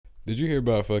Did you hear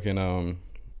about fucking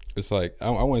it's like I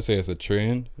wouldn't say it's a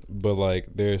trend, but like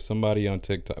there's somebody on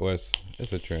TikTok. Well,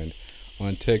 it's a trend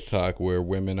on TikTok where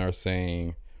women are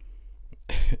saying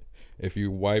if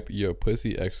you wipe your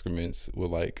pussy excrements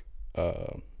with like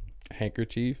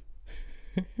handkerchief,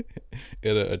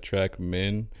 it'll attract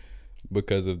men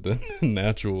because of the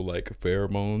natural like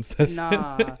pheromones.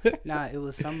 Nah, it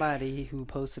was somebody who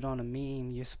posted on a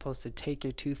meme. You're supposed to take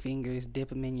your two fingers, dip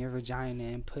them in your vagina,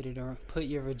 and put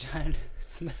your vagina,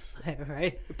 smell it,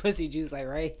 right? Pussy juice, like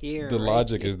right here. The right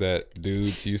logic here. is that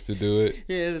dudes used to do it.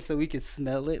 Yeah, so we could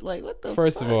smell it. Like, what the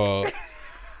First fuck? of all,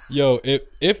 yo,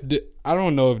 if I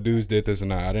don't know if dudes did this or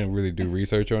not. I didn't really do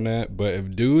research on that. But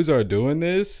if dudes are doing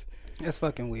this, That's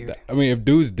fucking weird. I mean, if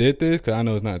dudes did this, because I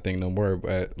know it's not a thing no more,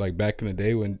 but like back in the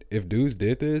day when if dudes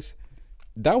did this,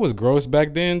 that was gross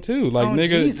back then too. Like, Oh,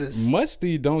 nigga, Jesus.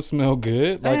 musty don't smell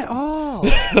good. Like, At all.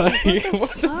 like,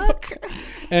 What the fuck?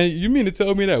 And you mean to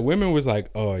tell me that women was like,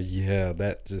 oh yeah,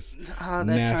 that just Oh,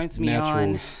 that turns me natural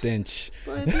on. stench.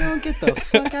 But if you don't get the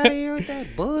fuck out of here with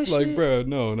that bullshit. Like, bro,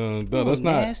 no, let's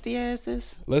not. Nasty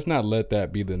asses. Let's not let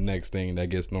that be the next thing that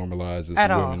gets normalized. Is At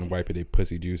women all. wiping their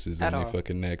pussy juices At on their all.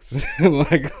 fucking necks.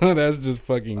 Like, that's just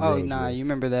fucking Oh, gross. nah, bro. you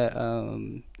remember that,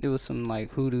 it was some,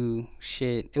 like, hoodoo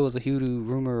shit. It was a hoodoo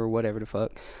rumor or whatever the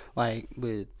fuck. Like,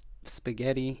 with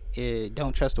spaghetti.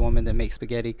 Don't trust a woman that makes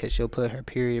spaghetti because she'll put her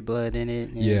period blood in it.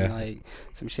 And, Yeah. like,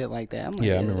 some shit like that. I'm like,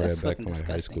 Yeah, I remember that's that back fucking in, like,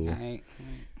 high disgusting. school. Right?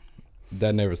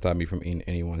 That never stopped me from eating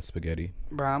anyone's spaghetti.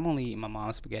 Bro, I'm only eating my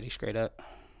mom's spaghetti straight up.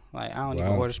 Like, I don't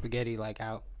even Wow. order spaghetti, like,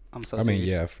 out. I'm so I mean, serious.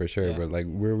 yeah, for sure. Yeah. But like,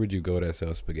 where would you go that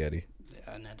sells spaghetti?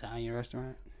 An Italian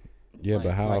restaurant? Yeah, Like-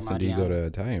 but how like often do you go Maggiano? to an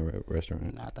Italian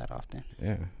restaurant? Not that often.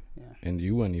 Yeah. Yeah. And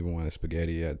you wouldn't even want a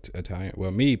spaghetti at Italian.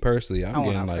 Well, me personally, I'm I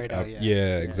want getting like, Alfredo, yeah,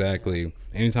 yeah. exactly.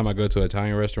 Anytime I go to an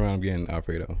Italian restaurant, I'm getting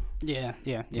Alfredo. Yeah.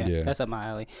 Yeah. That's up my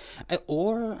alley.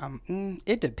 Or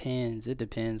it depends. It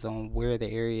depends on where the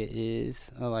area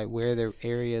is, or like where the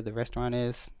area the restaurant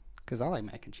is. Cause I like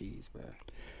mac and cheese, bro.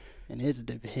 And it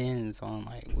depends on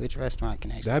like which restaurant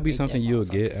can actually. That'd be make something that you would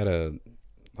get motherfucker. at a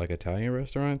like Italian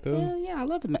restaurant though. Yeah, I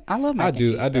love it. I love mac I and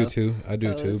do, cheese. I do though. too. I do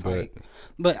So too. it's But like-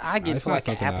 But I get it it's for not like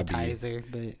an something I'd be- appetizer.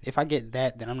 But if I get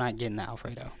that, then I'm not getting the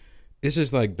Alfredo. it's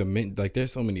just like like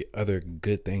there's so many other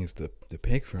good things to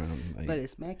pick from. Like, But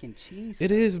it's mac and cheese.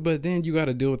 it is, but then you got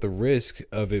to deal with the risk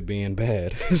of it being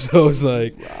bad. So it's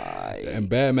like, Right. and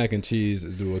bad mac and cheese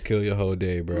will kill your whole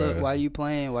day, bro. Look, while you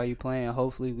playing,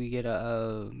 hopefully we get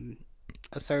a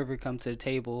server come to the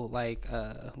table. Like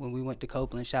when we went to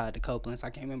Copeland, shout out to Copeland's. I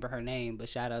can't remember her name, but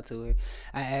shout out to her.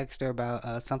 I asked her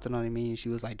about something on the menu. She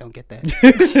was like, "Don't get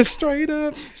that." Straight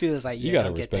up. She was like, "Yeah, You gotta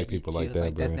don't get respect that." people She like was that,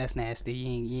 like, bro. That's nasty.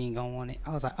 You ain't gonna want it."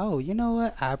 I was like, "Oh, you know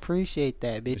what? I appreciate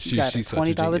that, bitch. You got a She's such a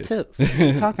 $20 genius. tip. What are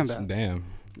you talking about?" Damn.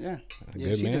 Yeah, A yeah,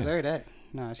 good she man. deserved that.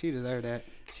 Nah, she deserved that.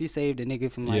 She saved a nigga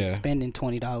from like Yeah. spending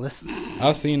 $20.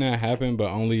 I've seen that happen, but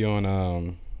only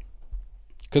on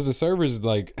because the servers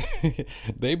like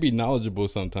they be knowledgeable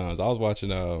sometimes. I was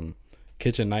watching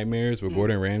Kitchen Nightmares with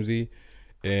Gordon Ramsay,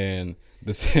 and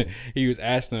he was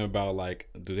asking them about like,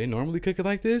 do they normally cook it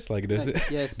like this? Like, does it?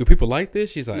 Yes. Do people like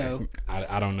this? She's like, No.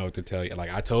 I don't know what to tell you.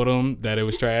 Like, I told them that it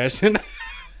was trash. And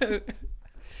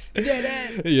Dead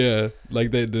ass. yeah,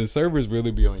 like the servers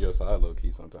really be on your side low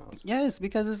key sometimes. Yes,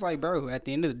 because it's like, bro, at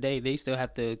the end of the day, they still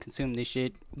have to consume this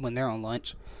shit when they're on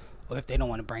lunch, or if they don't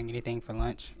want to bring anything for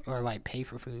lunch, or like pay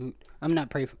for food. I'm not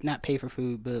pay for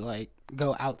food, but like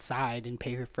go outside and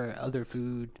pay for other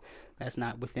food that's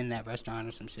not within that restaurant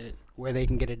or some shit where they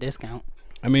can get a discount.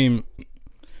 I mean,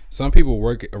 some people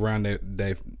work around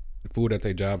their food at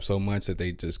their job so much that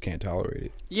they just can't tolerate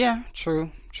it. Yeah,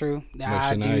 true. I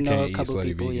Shania do know can't a eat couple slutty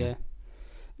people. vegan.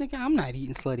 Yeah, nigga, I'm not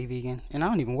eating slutty vegan, and I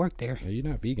don't even work there. You're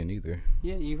not vegan either.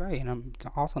 Yeah, you're right, and I'm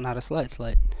also not a slut.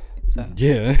 So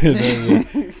Yeah,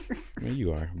 I mean,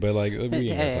 you are, but like we ain't gonna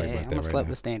talk hey, about I'm that a slut right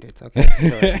with standards.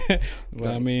 Okay.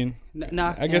 Well, I mean,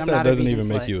 Nah, I guess I'm that not a doesn't vegan even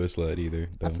make slut. you a slut either.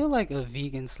 I Though. feel like a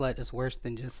vegan slut is worse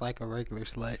than just like a regular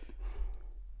slut.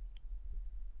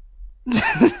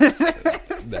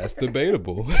 That's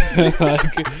debatable.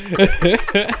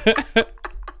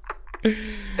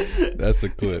 That's a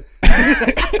clip.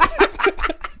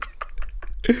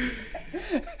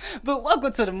 But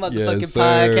welcome to the motherfucking Yes, sir.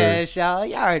 podcast, y'all.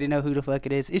 Y'all already know who the fuck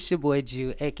it is. It's your boy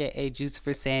Jew, aka Juice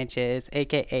Sanchez,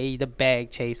 aka the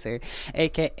Bag Chaser,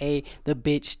 aka the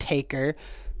Bitch Taker.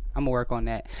 I'm gonna work on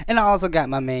that. And I also got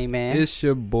my main man. It's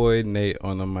your boy Nate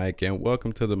on the mic, and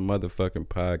welcome to the motherfucking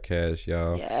podcast,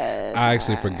 y'all. Yes, I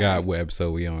actually forgot what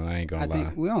episode we on. I ain't gonna I lie.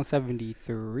 think we're on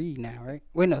 73 now, right?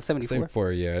 Wait, no, 74.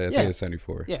 74, yeah. I think Yeah. it's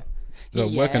 74. Yeah. So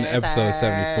welcome to episode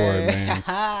 74, man.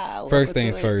 Welcome First to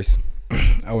things it. first,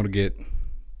 I want to get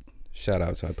shout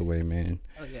outs out the way, man.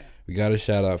 Oh yeah. We got to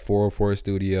shout out 404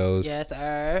 Studios. Yes,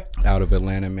 sir. Out of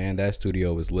Atlanta, man. That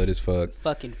studio was lit as fuck.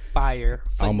 Fucking fire.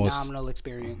 Phenomenal Almost,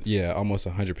 experience. Yeah, almost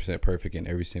 100% perfect in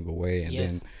every single way. And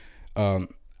yes. then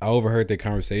I overheard their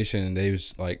conversation, and they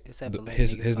was like,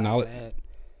 his knowledge.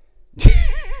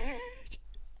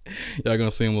 Y'all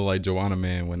gonna see him look like Joanna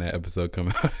Man when that episode come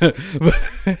out.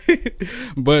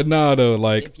 but nah, though,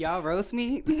 like, if y'all roast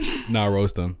me,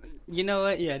 roast them. You know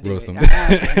what? Yeah, roast them.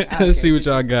 Okay. Let's see what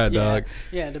y'all got, dog.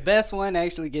 Yeah, the best one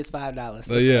actually gets $5. Let's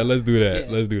do that. Yeah.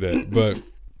 Let's do that. But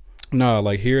no,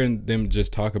 like hearing them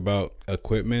just talk about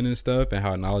equipment and stuff and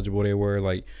how knowledgeable they were,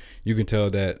 like you can tell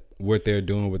that what they're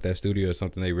doing with that studio is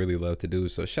something they really love to do.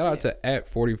 So shout out to at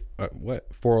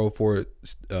 404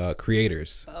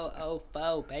 creators.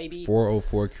 404 baby.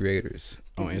 404 creators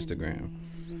on Instagram.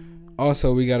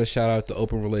 Also, we got to shout out the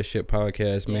Open Relationship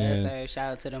Podcast, man. Yes, sir.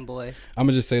 Shout out to them boys. I'm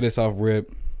gonna just say this off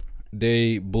rip.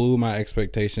 They blew my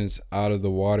expectations out of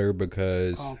the water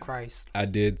because Christ. I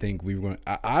did think we were going.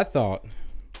 I thought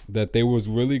that they was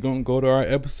really gonna go to our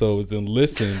episodes and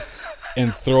listen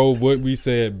and throw what we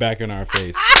said back in our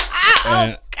face.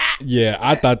 And yeah,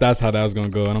 I thought that's how that was gonna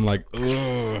go, and I'm like, ugh,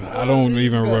 I don't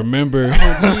even remember.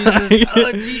 Oh Jesus,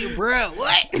 oh gee, bro,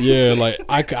 what? Yeah, like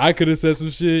I could have said some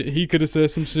shit. He could have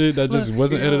said some shit that just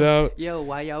wasn't edited out. Yo,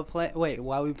 while y'all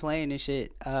while we playing this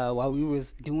shit, while we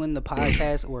was doing the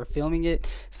podcast or filming it,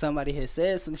 somebody had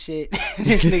said some shit.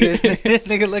 this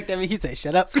nigga looked at me. He said,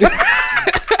 "Shut up." I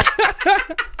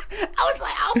was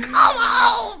like, "Oh, come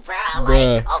on, bro!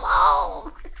 Like, come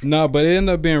on." No, but it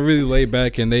ended up being really laid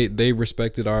back, and they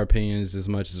respected our opinions as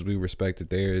much as we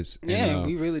respected theirs. Yeah, and,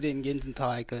 we really didn't get into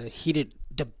like a heated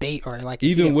debate or like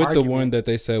even with argument. the one that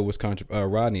they said was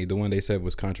Rodney, the one they said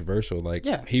was controversial. Like,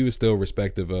 he was still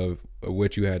respective of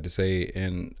what you had to say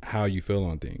and how you feel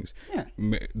on things. Yeah,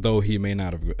 though he may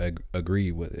not have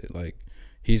agreed with it. Like,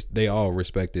 they all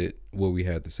respected what we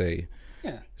had to say.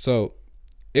 Yeah, so.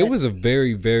 It was a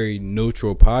very, very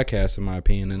neutral podcast, in my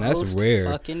opinion, and that's rare.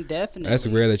 Fucking definitely. That's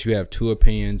rare that you have two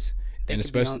opinions, and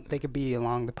especially they could be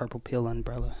along the purple pill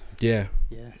umbrella. Yeah,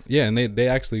 and they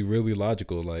actually really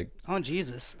logical, like on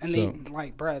Jesus, and they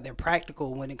like, bro, they're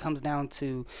practical when it comes down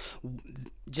to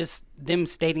just them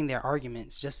stating their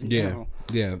arguments, just in general.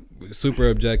 Yeah, super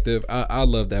objective. I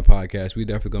love that podcast. We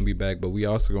definitely gonna be back, but we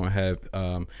also gonna have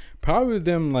probably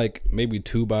them like maybe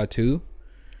 2 by 2.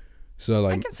 So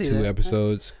like 2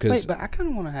 episodes. Wait, but I kind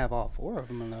of want to have all 4 of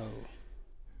them though,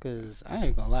 because I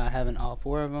ain't gonna lie, having all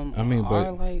 4 of them. I mean,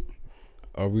 but like,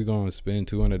 are we gonna spend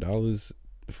 $200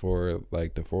 for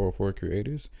like the 404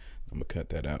 creators? I'm gonna cut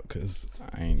that out because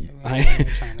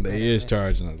they is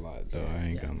charging a lot though. I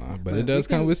ain't gonna lie, but it does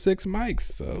come with 6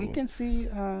 mics. So we can see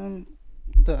the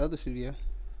other studio.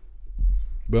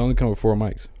 But only come with 4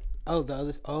 mics. Oh, the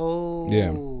other. Oh,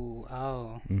 yeah.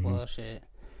 Oh, well, shit.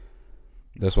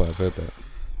 That's why I said that.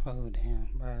 Oh damn,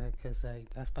 bro! Because like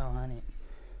that's about 100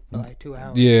 for like 2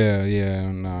 hours.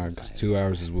 Yeah, nah. Because 2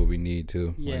 hours is what we need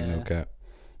to. Yeah, like, no cap.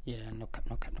 Yeah, no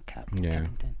cap. Yeah,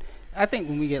 I think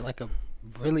when we get like a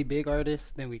really big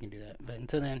artist, then we can do that. But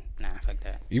until then, nah, fuck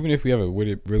that. Even if we have a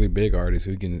really big artist,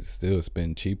 we can still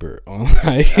spend cheaper on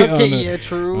like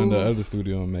true on the other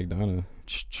studio in McDonough.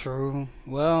 True.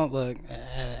 Well, look,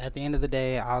 at the end of the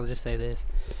day, I'll just say this.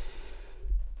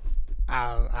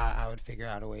 I would figure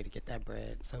out a way to get that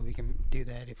bread so we can do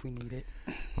that if we need it.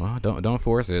 Well, don't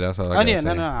force it. That's all I gotta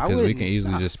say. No. Because we can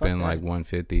easily just spend like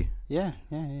 $150. Yeah.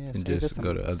 And just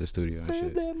go to other studio and shit.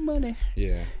 Save that money.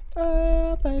 Yeah.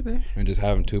 Baby. And just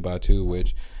have them 2 by 2,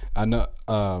 which I know.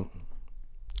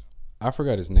 I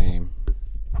forgot his name.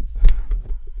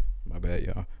 My bad,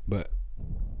 y'all. But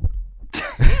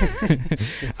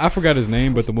I forgot his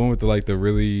name. But the one with the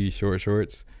really short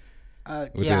shorts.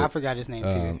 I forgot his name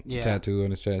too. Yeah, tattoo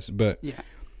on his chest. But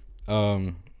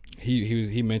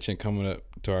he mentioned coming up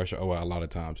to our show. Oh, well, a lot of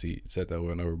times he said that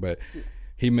over and over. But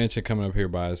he mentioned coming up here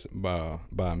by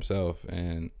himself.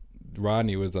 And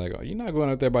Rodney was like, "Oh, you're not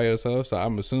going up there by yourself." So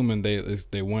I'm assuming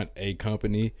they want a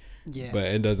company. Yeah. But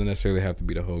it doesn't necessarily have to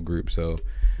be the whole group. So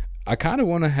I kind of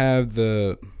want to have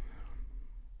the.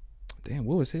 Damn,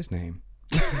 what was his name?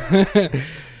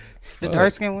 The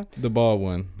dark skin one, the bald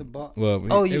one. The bald. Well,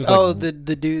 the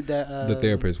dude that the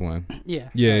therapist one.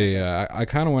 Yeah. I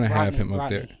kind of want to have him up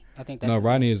there. I think that's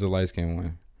Rodney is the light skinned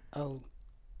one. Oh.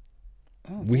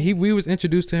 We was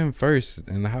introduced to him first,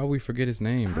 and how we forget his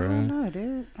name, bro? I don't know,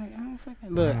 dude. Like, I don't fucking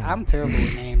look. I'm terrible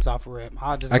with names off of rip.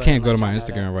 I can't go to my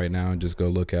Instagram right now and just go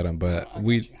look at him, but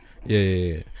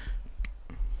yeah.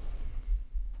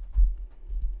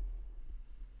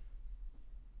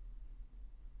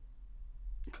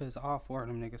 Because all 4 of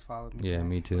them niggas followed me. Yeah, bro.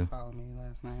 me too. Followed me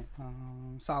last night.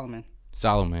 Solomon.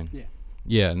 Yeah.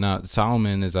 Yeah, no,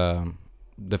 Solomon is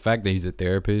the fact that he's a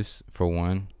therapist for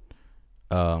one.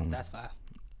 That's fine.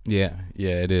 Yeah,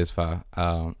 it is fine.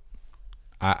 I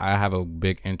have a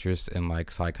big interest in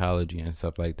like psychology and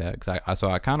stuff like that.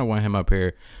 So I kind of want him up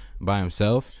here by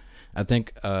himself. I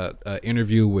think an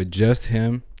interview with just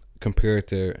him compared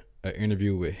to an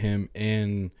interview with him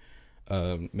and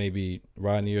maybe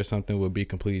Rodney or something would be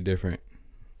completely different.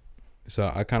 So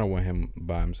I kind of want him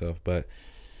by himself. But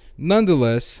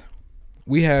nonetheless,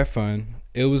 we had fun.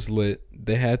 It was lit.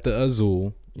 They had the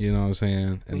Azul, you know what I'm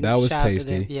saying? And that was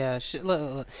tasty. Yeah.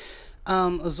 Look.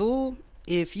 Azul,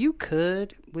 if you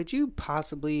could, would you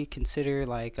possibly consider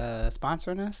like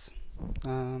sponsoring us?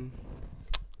 Kind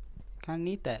of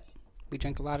need that. We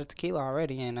drink a lot of tequila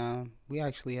already, and we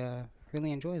actually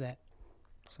really enjoy that.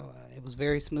 So it was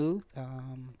very smooth.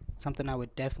 Something I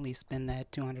would definitely spend that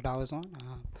 $200 on.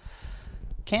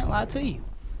 Can't lie to you.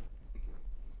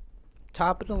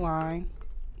 Top of the line,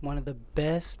 one of the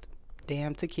best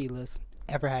damn tequilas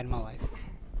ever had in my life.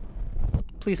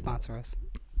 Please sponsor us.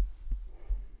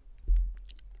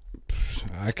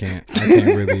 I can't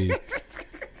really.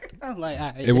 I'm like, all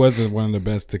right. It wasn't one of the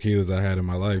best tequilas I had in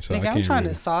my life, so I can't. I'm trying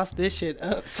really, to sauce this shit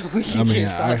up so we can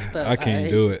get sauced up. I can't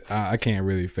do it. I can't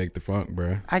really fake the funk,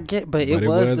 bro. I get, but it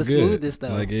was the smoothest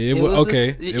though. Like it was okay.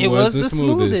 It was the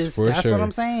smoothest for That's sure. what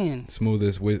I'm saying.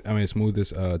 Smoothest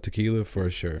tequila for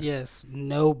sure. Yes,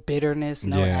 no bitterness,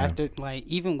 no after. Like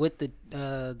even with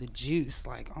the juice,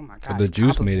 like oh my god, the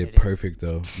juice made it perfect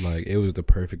though. Like it was the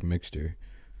perfect mixture.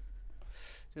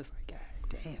 Just like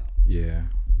god damn. Yeah.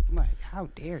 I'm like, how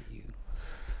dare you?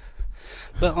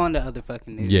 But on the other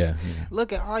fucking news. Yeah.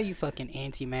 Look at all you fucking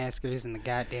anti-maskers in the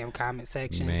goddamn comment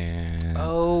section. Man.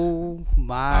 Oh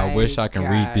my I wish I can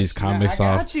read these comics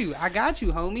off. I got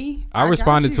you, homie. I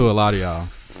responded to a lot of y'all.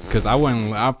 Cause I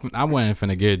wasn't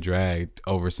finna get dragged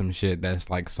over some shit that's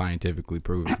like scientifically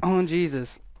proven. Oh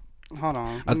Jesus. Hold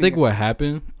on. I think what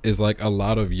happened is like a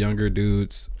lot of younger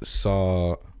dudes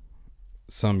saw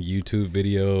some YouTube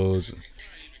videos.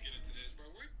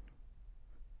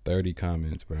 30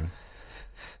 comments, bro.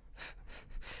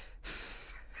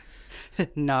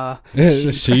 Nah.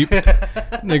 Sheep.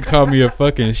 They call me a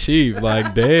fucking sheep.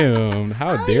 Like, damn.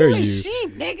 How dare you?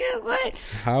 Sheep, nigga. What?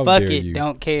 How Fuck dare it. you?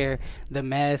 Don't care. The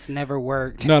mask never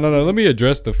worked. No. Let me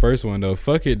address the first one, though.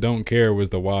 Fuck it. Don't care was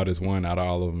the wildest one out of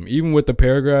all of them. Even with the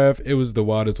paragraph, it was the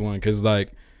wildest one. Because,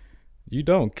 like, you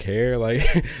don't care. Like,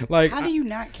 how do you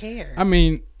not care? I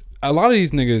mean, a lot of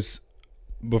these niggas,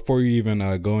 before you even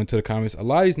go into the comments, a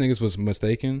lot of these niggas was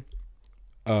mistaken.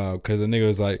 Because the nigga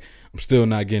was like, I'm still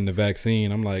not getting the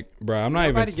vaccine. I'm like, bro,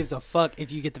 Nobody gives a fuck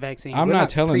if you get the vaccine. I'm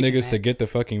not telling niggas to get the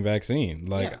fucking vaccine.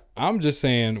 Like, I'm just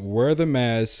saying wear the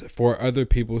mask for other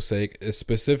people's sake,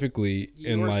 specifically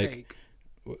in like sake.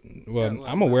 Well,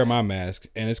 I'm gonna wear my mask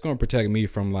and it's gonna protect me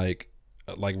from like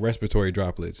respiratory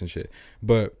droplets and shit.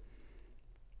 But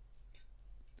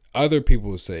other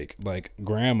people's sake, like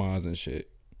grandmas and shit.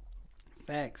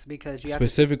 Facts, because you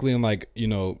specifically in like, you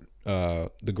know,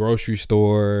 the grocery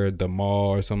store, the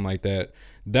mall, or something like that.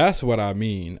 That's what I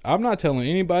mean. I'm not telling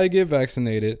anybody to get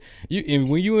vaccinated. And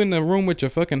when you in the room with your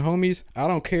fucking homies, I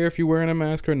don't care if you wearing a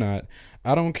mask or not.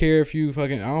 I don't care if you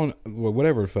fucking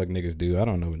whatever the fuck niggas do. I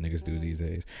don't know what niggas do these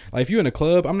days. Like if you in a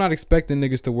club, I'm not expecting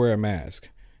niggas to wear a mask.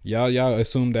 Y'all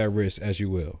assume that risk as you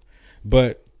will.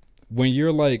 But when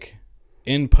you're like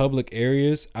in public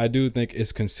areas, I do think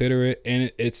it's considerate,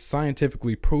 and it's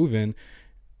scientifically proven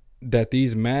that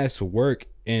these masks work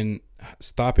in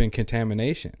stopping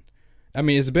contamination. I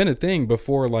mean, it's been a thing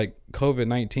before like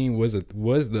COVID-19 was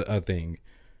a thing.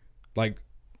 Like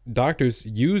doctors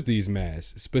use these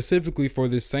masks specifically for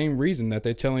this same reason that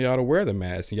they're telling y'all to wear the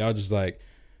mask, and y'all just like,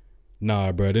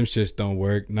 nah, bro, them shits don't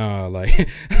work. Nah, like,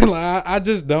 I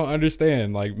just don't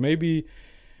understand. Like maybe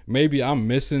I'm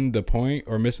missing the point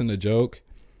or missing the joke,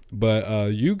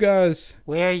 but you guys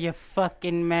wear your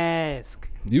fucking mask.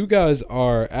 You guys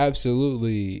are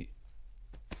absolutely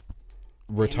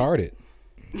retarded.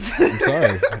 I'm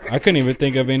sorry. I couldn't even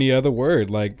think of any other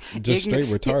word. Like just straight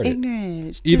retarded.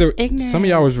 Ignorance. Either ignorance. Some of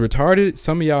y'all was retarded.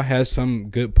 Some of y'all has some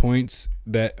good points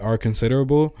that are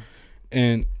considerable,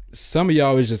 and some of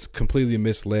y'all was just completely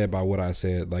misled by what I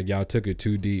said. Like y'all took it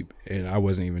too deep, and I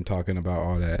wasn't even talking about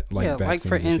all that. Like like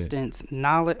for instance,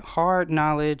 hard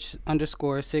knowledge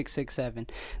 _667.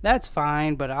 That's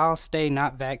fine, but I'll stay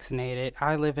not vaccinated.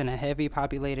 I live in a heavy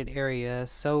populated area.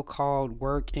 So-called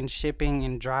work in shipping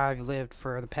and drive lived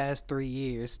for the past 3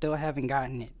 years. Still haven't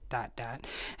gotten it.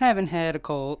 Haven't had a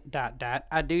cold.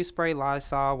 I do spray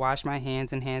Lysol, wash my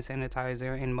hands and hand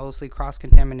sanitizer, and mostly cross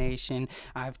contamination.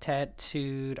 I've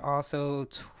tattooed also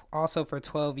for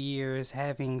 12 years,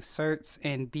 having certs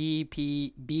and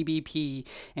BBP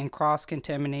and cross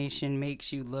contamination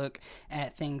makes you look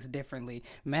at things differently.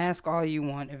 Mask all you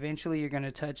want. Eventually, you're going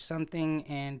to touch something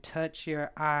and touch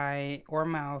your eye or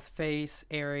mouth, face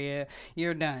area.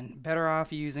 You're done. Better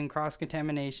off using cross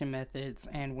contamination methods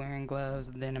and wearing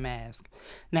gloves than a mask.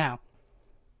 Now,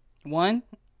 one,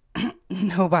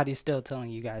 nobody's still telling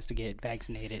you guys to get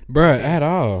vaccinated, bruh, at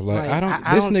all. Like I don't.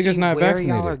 This nigga's not vaccinated.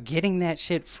 Where y'all are getting that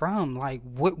shit from? Like,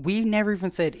 we never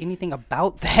even said anything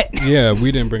about that. Yeah,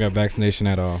 we didn't bring up vaccination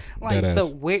at all. Like,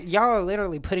 so y'all are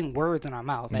literally putting words in our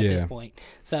mouth at this point.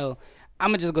 So I'm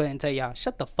gonna just go ahead and tell y'all,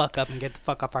 shut the fuck up and get the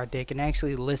fuck off our dick and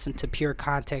actually listen to pure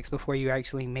context before you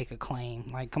actually make a claim.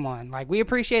 Like, come on. Like, we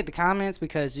appreciate the comments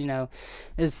because, you know,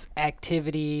 it's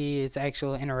activity, it's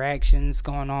actual interactions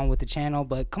going on with the channel,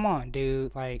 but come on,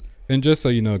 dude. Like, and just so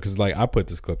you know, because like I put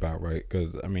this clip out, right?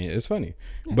 Because I mean it's funny,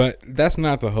 but that's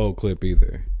not the whole clip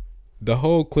either. The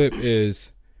whole clip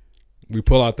is we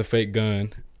pull out the fake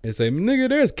gun and say, nigga,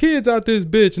 there's kids out this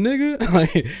bitch, nigga.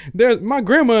 Like, there's my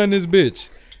grandma in this bitch.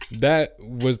 That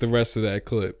was the rest of that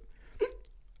clip.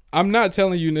 I'm not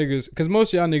telling you niggas, because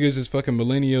most of y'all niggas is fucking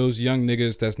millennials, young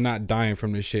niggas that's not dying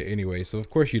from this shit anyway. So of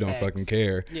course you don't fucking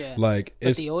care. Yeah. Like, but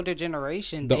it's the older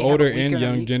generation. The older and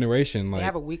young generation. Like, they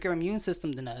have a weaker immune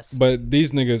system than us. But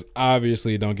these niggas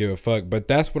obviously don't give a fuck. But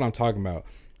that's what I'm talking about.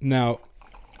 Now,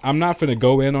 I'm not finna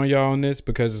go in on y'all on this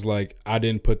because it's like I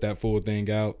didn't put that full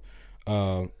thing out.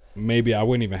 Maybe I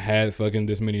wouldn't even have fucking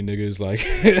this many niggas like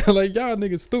like y'all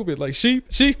niggas stupid, like sheep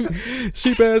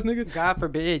ass niggas. God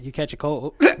forbid you catch a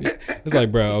cold. It's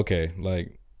like, bro, okay,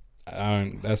 like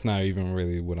that's not even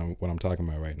really what I'm talking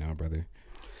about right now, brother.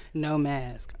 No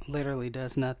mask literally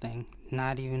does nothing.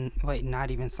 Not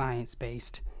even science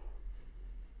based.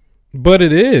 But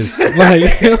it is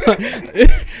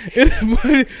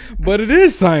but it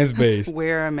is science based.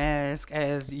 Wear a mask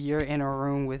as you're in a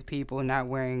room with people not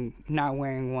wearing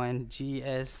one.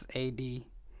 GSAD.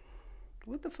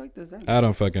 What the fuck does that mean? I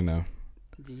don't fucking know.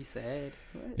 GSAD.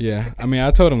 What? Yeah, I mean,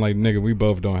 I told him like, nigga, we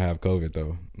both don't have COVID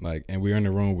though. Like, and we're in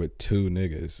the room with two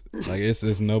niggas. Like,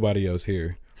 it's nobody else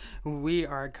here. We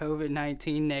are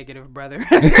COVID-19 negative, brother.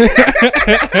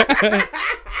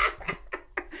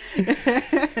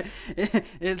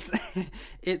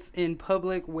 it's in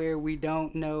public where we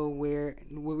don't know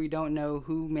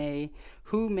who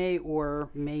may or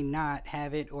may not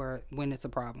have it or when it's a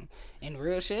problem. And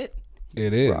real shit,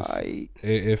 it is right.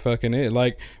 It fucking is.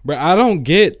 Like, bro, I don't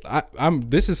get. I'm.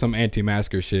 This is some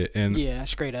anti-masker shit, and yeah,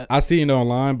 straight up. I see it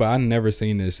online, but I never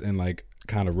seen this in like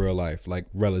kind of real life, like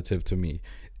relative to me.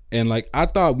 And like, I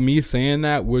thought me saying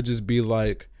that would just be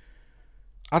like,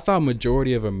 I thought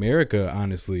majority of America,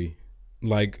 honestly,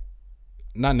 like,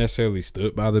 not necessarily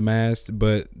stood by the mask,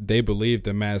 but they believe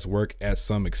the masks work at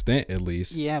some extent, at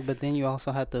least. Yeah, but then you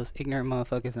also have those ignorant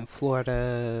motherfuckers in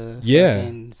Florida, yeah,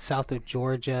 south of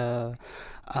Georgia.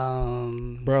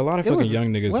 Bro, a lot of fucking young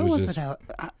niggas was just.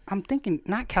 I'm thinking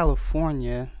not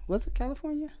California. Was it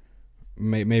California?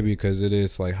 Maybe because it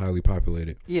is like highly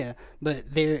populated. Yeah,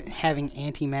 but they're having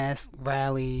anti-mask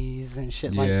rallies and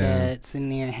shit like that, sitting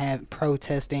there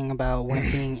protesting about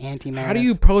being anti-mask. How do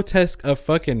you protest a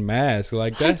fucking mask?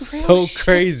 Like, that's so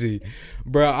crazy,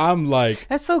 bro. I'm like,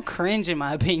 that's so cringe in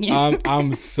my opinion.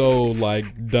 I'm so like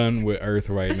done with Earth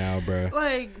right now, bro.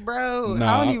 Like, bro,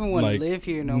 I don't even want to live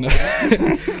here no more.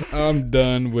 I'm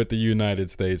done with the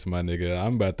United States, my nigga.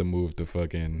 I'm about to move to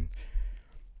fucking.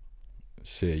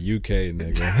 Shit, UK,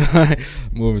 nigga.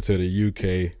 Moving to the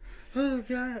UK. Oh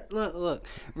god, look.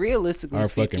 Realistically, our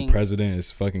fucking president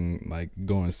is fucking like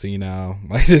going senile.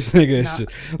 Like, this nigga is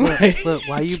look.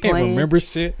 Why you can't playing? Remember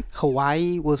shit.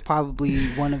 Hawaii was probably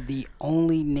one of the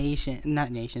only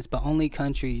only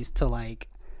countries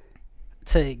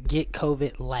to get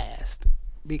COVID last,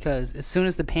 because as soon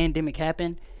as the pandemic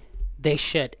happened, they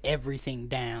shut everything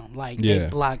down. Like, they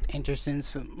blocked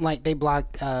entrances from, like, they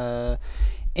blocked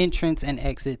entrance and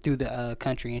exit through the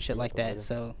country and shit like that.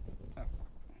 So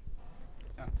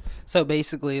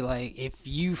basically, like, if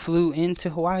you flew into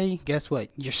Hawaii, guess what?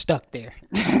 You're stuck there.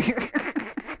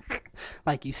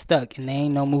 Like, you stuck and there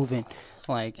ain't no moving,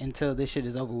 like, until this shit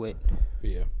is over with.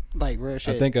 Yeah, like, real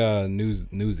shit. I think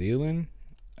New Zealand.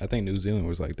 I think New Zealand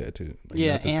was like that too. Like,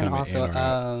 yeah, and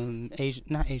also Asia,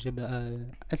 not Asia, but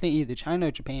I think either China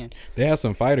or Japan. They have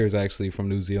some fighters actually from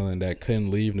New Zealand that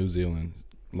couldn't leave New Zealand,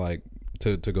 like,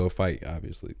 to go fight,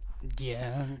 obviously.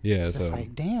 Yeah. Yeah, Just so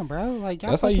like, damn, bro. Like,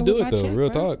 y'all that's how you fucking do with it my though. check, Real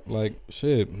bro. talk. Like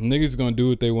shit, niggas gonna do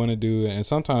what they want to do, and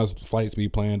sometimes flights be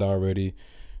planned already.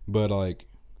 But like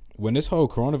when this whole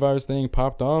coronavirus thing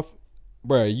popped off,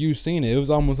 bruh, you seen it. It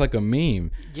was almost like a meme.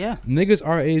 Yeah. Niggas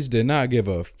our age did not give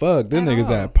a fuck. Them At niggas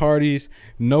all. at parties.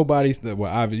 Nobody's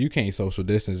well. Obviously, you can't social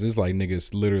distance. It's like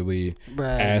niggas literally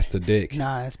Bruh. ass to dick.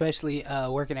 Nah, especially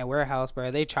working at warehouse,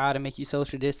 bro. They try to make you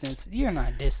social distance. You're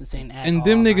not distancing at all. And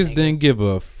them my niggas nigga. didn't give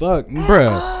a fuck,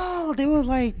 bruh. Oh, they was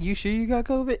like, "You sure you got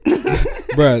COVID?"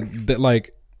 Bruh,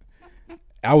 like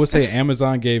I would say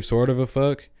Amazon gave sort of a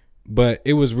fuck, but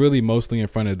it was really mostly in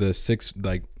front of the six.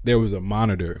 Like there was a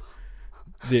monitor.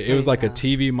 It was like a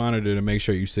TV monitor to make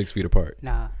sure you 6 feet apart.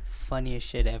 Nah, funniest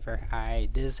shit ever. All right,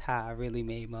 this is how I really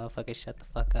made motherfuckers shut the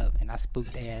fuck up, and I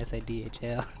spooked their ass at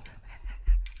DHL.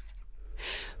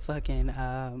 Fucking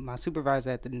my supervisor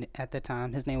at the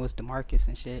time, his name was DeMarcus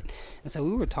and shit, and so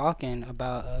we were talking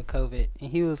about COVID,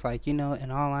 and he was like, in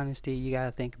all honesty, you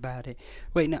gotta think about it.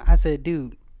 Wait, no, I said,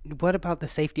 dude, what about the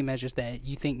safety measures that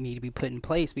you think need to be put in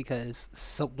place? Because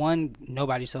one,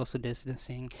 nobody's social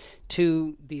distancing.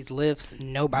 Two, these lifts,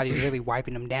 nobody's really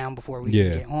wiping them down before we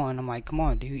even get on. I'm like, come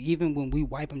on, dude. Even when we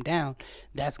wipe them down,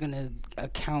 that's gonna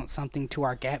account something to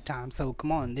our gap time. So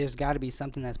come on, there's got to be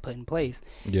something that's put in place.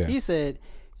 Yeah. He said,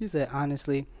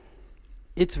 honestly,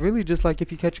 it's really just like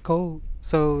if you catch a cold.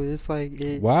 So it's like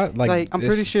Why? Like I'm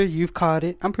pretty sure you've caught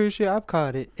it. I'm pretty sure I've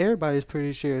caught it. Everybody's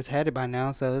pretty sure has had it by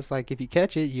now. So it's like if you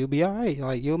catch it, you'll be all right.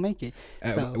 Like you'll make it.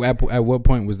 At what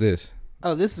point was this?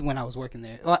 Oh, this is when I was working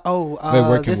there. Like,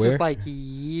 working this where? is like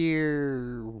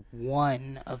year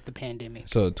 1 of the pandemic.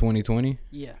 So 2020.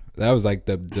 Yeah. That was like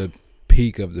the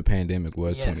peak of the pandemic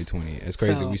was Yes. 2020. It's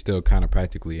crazy. So- we still kind of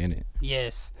practically in it.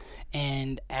 Yes.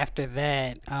 And after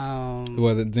that,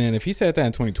 Well, then if he said that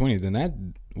in 2020, then that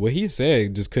what he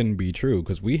said just couldn't be true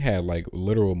because we had like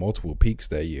literal multiple peaks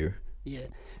that year. yeah.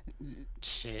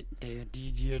 Shit, dude,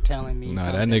 you're telling me. Nah,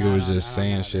 that something nigga I was don't- just I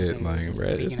don't know. saying This shit nigga like, was just bruh,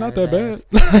 it's speaking not out that his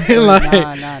bad.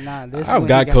 ass. Nah. This I've when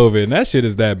got he COVID and that shit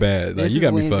is that bad. Like This you is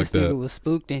got me when fucked this up. nigga was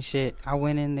spooked and shit. I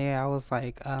went in there. I was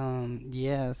like,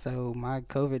 yeah. So my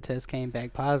COVID test came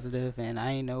back positive, and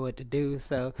I didn't know what to do.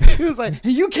 So he was like,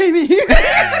 "You came in here." This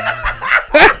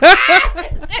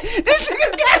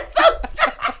nigga got so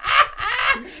sad.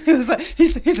 He was like,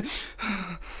 he's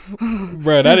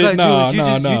Bruh, that is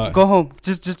no. Go home.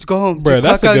 Just go home. Bruh,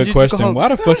 that's a good question. Why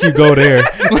the fuck you go there?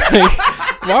 Like,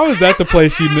 why was that the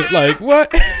place you knew? Like,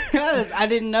 what? Because I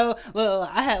didn't know. Look,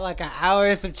 I had like an hour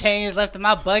and some change left in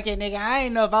my bucket, nigga. I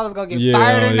didn't know if I was gonna get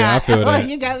fired or not. I feel that.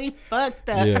 You got me fucked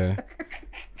up. Yeah.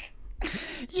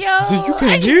 Yo. So you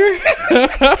came here?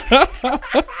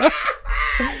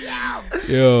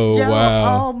 Yo, wow.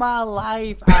 All my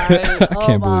life, all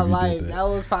can't my believe you life. did that. That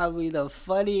was probably the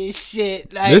funniest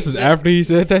shit. Like, This is after he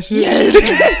said that shit? Yes.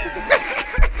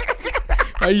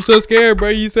 Are you so scared, bro?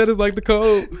 You said it's like the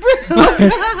code.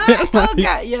 Oh,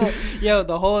 God, yo,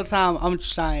 the whole time I'm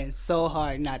trying so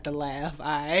hard not to laugh.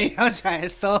 I'm trying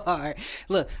so hard.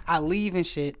 Look, I leave and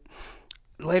shit.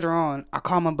 Later on, I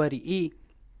call my buddy E.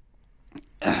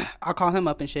 I call him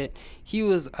up and shit. He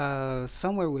was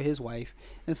somewhere with his wife,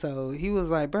 and so he was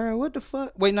like, "Bro, what the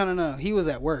fuck?" Wait, no. He was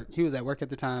at work. He was at work at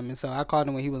the time, and so I called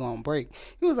him when he was on break.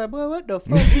 He was like, "Boy, what the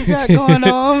fuck you got going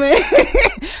on, man?"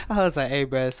 I was like, "Hey,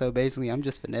 bro. So basically, I'm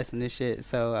just finessing this shit.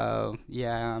 So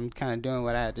yeah, I'm kind of doing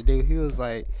what I had to do." He was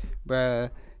like, "Bro,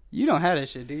 you don't have that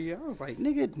shit, do you?" I was like,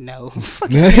 "Nigga, no."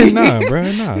 Nah, bro,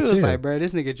 nah. He was chill. like, "Bro,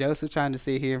 this nigga Joseph trying to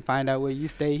sit here and find out where you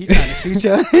stay. He trying to shoot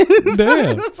you."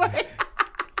 Damn.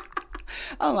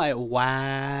 I'm like,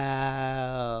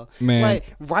 wow, Man. Like,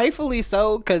 rightfully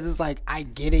so, because it's like, I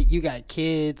get it. You got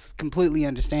kids, completely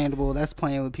understandable. That's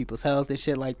playing with people's health and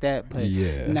shit like that. But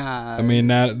Yeah. nah. I mean,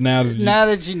 now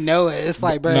that you know it, it's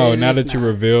like, bro. No, now it's that you not.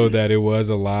 revealed that it was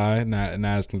a lie,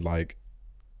 now it's like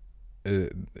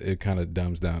it kind of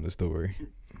dumbs down the story.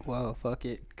 Well, fuck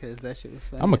it, because that shit was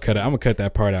funny. I'm gonna cut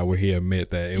that part out where he admit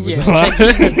that it was Yeah. a lie.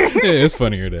 Yeah, it's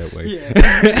funnier that way.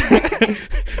 Yeah.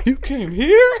 You came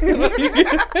here?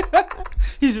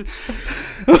 He's just,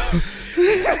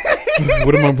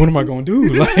 what am I gonna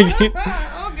do? Like,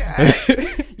 oh, God.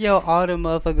 Yo, all them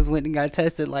motherfuckers went and got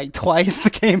tested like twice,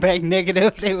 came back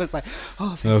negative. They was like,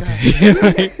 oh, thank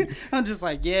okay. God. I'm just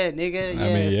like, yeah, nigga, yeah,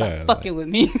 I mean, stop yeah, fucking with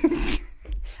me.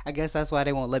 I guess that's why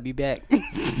they won't let me back.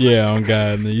 Yeah, on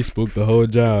God, and then you spooked the whole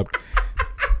job.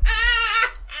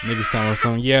 Niggas telling us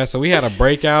something. Yeah, so we had a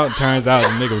breakout. Turns out the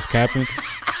nigga was capping.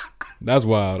 That's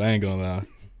wild. I ain't gonna lie.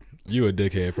 You a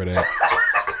dickhead for that.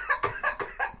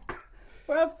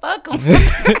 Bro, fuck them.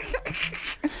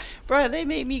 Bro, they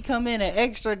made me come in an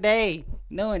extra day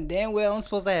Knowing damn well I'm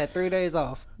supposed to have 3 days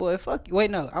off. Boy, fuck. Wait,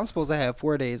 no, I'm supposed to have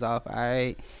 4 days off. All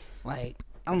right, like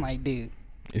I'm like, dude.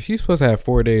 If you're supposed to have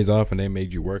 4 days off and they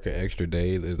made you work an extra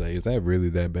day, is that really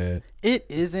that bad? It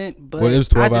isn't, but well, it was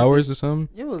 12 hours or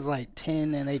something. It was like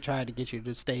 10, and they tried to get you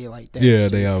to stay like that. Yeah,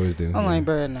 they always do. I'm like,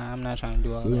 bro, nah, I'm not trying to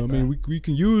do all that. I mean, we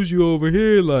can use you over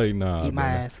here, like, nah. Eat my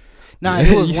ass. Nah,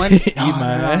 it was one. Eat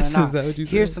my ass. Is that what you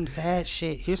said? Here's some sad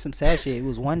shit. It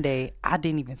was one day I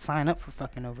didn't even sign up for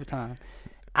fucking overtime.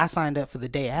 I signed up for the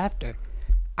day after.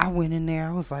 I went in there.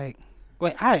 I was like,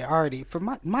 wait, I already, for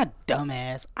my dumb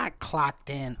ass, I clocked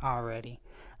in already.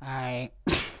 All right.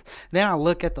 Then I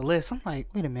look at the list. I'm like,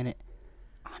 wait a minute.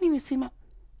 I don't even see my.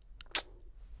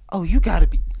 Oh, you gotta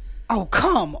be. Oh,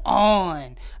 come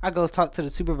on. I go talk to the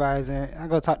supervisor. I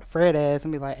go talk to Fred ass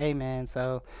and be like, hey, man,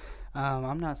 so.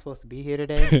 I'm not supposed to be here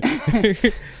today.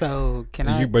 So can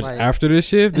I? But like, after the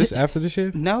shift? This after the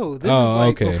shift? No, this is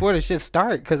like before the shift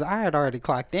start because I had already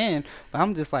clocked in. But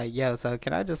I'm just like, yo, so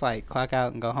can I just like clock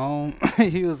out and go home?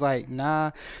 He was like,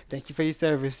 nah, thank you for your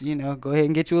service. You know, go ahead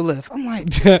and get you a lift. I'm like,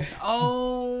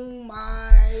 oh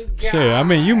my god. Sure, I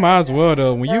mean, you might as well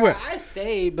though. When you were, I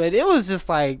stayed, but it was just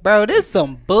like, bro, this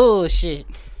some bullshit.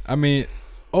 I mean.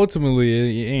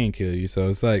 Ultimately, it ain't kill you, so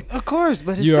it's like, of course,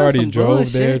 but it's you still already some drove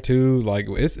bullshit. there too. Like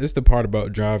it's the part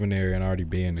about driving there and already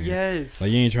being there. Yes,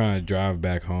 like you ain't trying to drive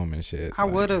back home and shit. I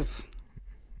like, would have.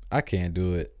 I can't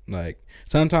do it. Like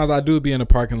sometimes I do be in the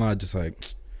parking lot, just like,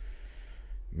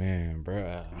 man,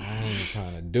 bro, I ain't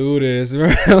trying to do this, bro.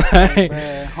 Like,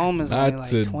 bruh, home is only not like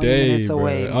today, 20 minutes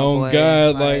away. Oh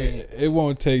God, like it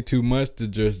won't take too much to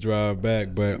just drive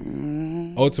back, but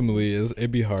ultimately it'd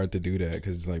be hard to do that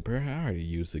because it's like, bro, I already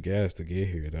used the gas to get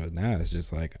here. Though. Now it's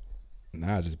just like,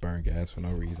 now I just burn gas for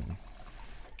no reason.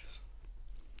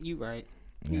 You right.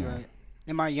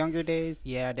 In my younger days,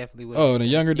 yeah, I definitely would. Oh, in the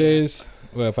younger days,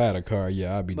 well, if I had a car,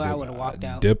 yeah, I'd be. But I would have walked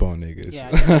out. Dip on niggas. Yeah,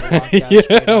 I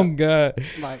walked out oh God.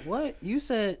 Like what you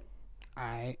said? All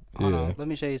right, hold on. Let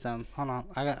me show you something. Hold on,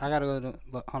 I gotta go to.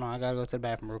 Hold on, I gotta go to the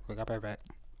bathroom real quick. I'll be right back.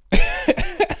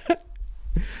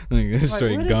 Nigga, like,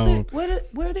 straight gone.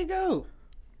 Where'd it go?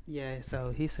 Yeah,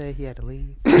 so he said he had to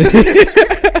leave.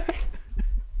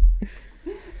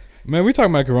 Man, we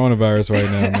talking about coronavirus right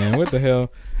now, man. What the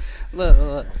hell?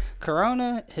 Look.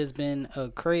 Corona has been a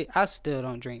crazy. I still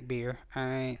don't drink beer. All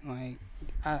right, like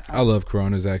I love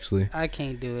Coronas actually. I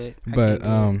can't do it. But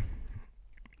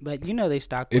you know they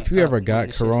stock. If you ever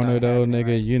got Corona though, nigga,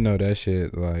 right? You know that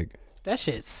shit like. That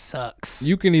shit sucks.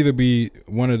 You can either be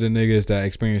one of the niggas that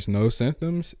experience no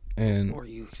symptoms, or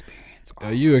you experience.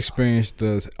 You experience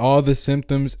all the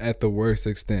symptoms at the worst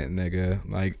extent, nigga.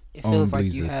 Like it feels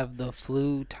like you have the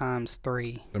flu times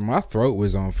 3. My throat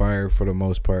was on fire for the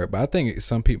most part, but I think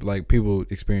some people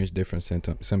experience different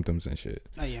symptoms and shit.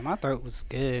 Oh yeah, my throat was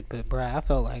good, but bruh, I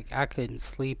felt like I couldn't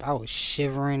sleep. I was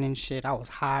shivering and shit. I was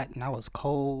hot and I was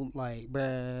cold. Like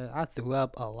bruh, I threw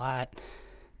up a lot.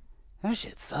 That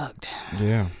shit sucked.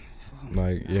 Yeah.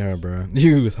 Like, yeah, bro.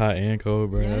 You was hot and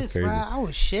cold, bro. Yes, that's crazy. Bro. I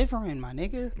was shivering, my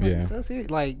nigga. Like, yeah. So serious.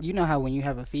 Like, you know how when you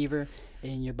have a fever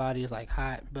and your body is like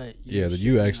hot, but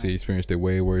you actually experienced it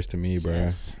way worse to me, bro.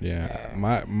 Yes. Yeah.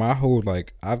 My whole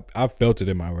like I felt it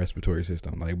in my respiratory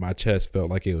system. Like my chest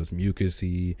felt like it was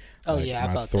mucusy. Oh like, yeah, I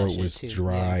my felt throat that shit was too.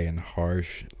 dry and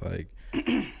harsh. Like,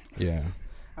 yeah.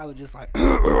 I was just like,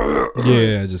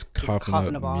 yeah, just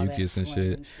coughing up mucus and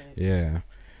shit. And shit. Yeah.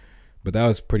 But that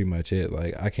was pretty much it.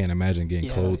 Like, I can't imagine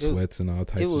getting cold sweats and all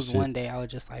types of shit. It was one day I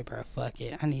was just like, bro, fuck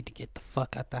it. I need to get the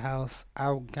fuck out the house. I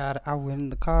went in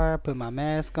the car, put my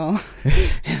mask on,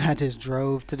 and I just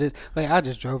drove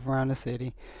around the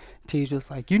city. T's was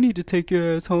like, you need to take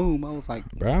your ass home. I was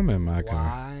like, bro, I'm in my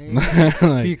why? car.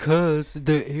 Like, because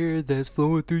the air that's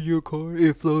flowing through your car,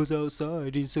 it flows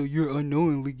outside, and so you're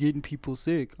unknowingly getting people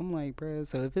sick. I'm like, bro,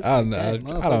 so if it's like that,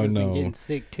 I don't know. Been getting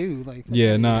sick too. Like,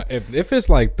 yeah, nah. If it's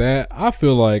like that, I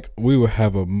feel like we would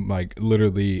have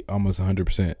literally almost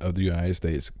 100% of the United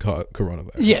States caught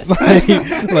coronavirus. Yes,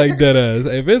 like dead ass.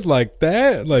 If it's like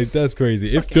that, like that's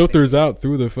crazy. It filters out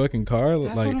through the fucking car.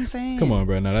 That's like, what I'm saying. Come on,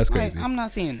 bro. No, that's crazy. I'm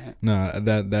not seeing that. Nah,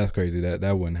 that's crazy.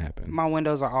 That wouldn't happen. My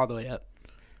windows are all the way up.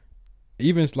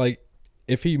 Even like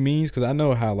if he means, because I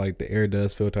know how like the air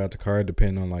does filter out the car,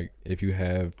 depending on like if you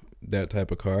have that type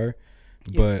of car.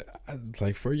 Yeah. But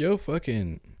like for your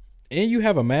fucking, and you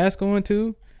have a mask on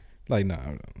too. Like no.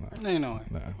 Ain't no way.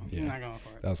 Nah, yeah. You're not going for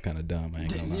it. That was kind of dumb. I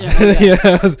ain't gonna lie. Yeah,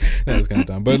 that was kind of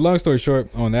dumb. But long story short,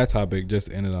 on that topic, just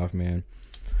to end it off, man.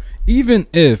 Even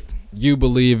if you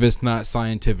believe it's not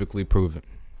scientifically proven,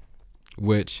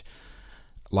 which,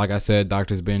 like I said,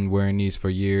 doctors been wearing these for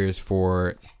years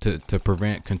to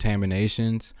prevent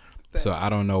contaminations. So I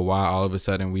don't know why all of a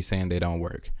sudden we saying they don't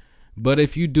work. But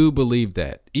if you do believe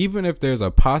that, even if there's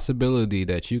a possibility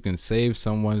that you can save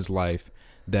someone's life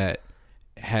that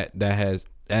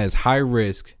has high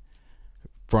risk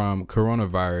from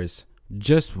coronavirus,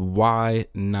 just why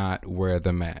not wear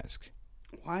the mask?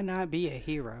 Why not be a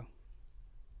hero?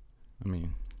 I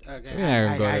mean, okay,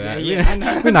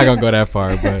 we're not gonna go that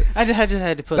far, but I just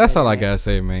had to put. That's all I gotta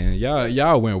say, man.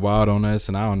 Y'all went wild on us,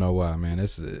 and I don't know why, man.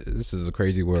 This is a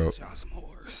crazy world. Y'all some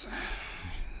whores,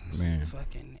 man. Some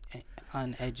fucking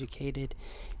uneducated,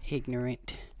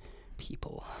 ignorant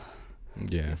people.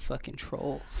 Yeah. You're fucking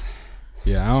trolls.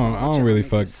 Yeah, I don't really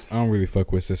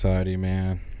fuck with society,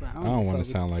 man. Bro, I don't want to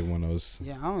sound like one of those.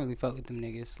 Yeah, I don't really fuck with them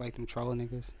niggas, like them troll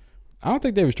niggas. I don't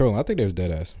think they was trolling. I think they was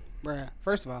dead ass. Bruh,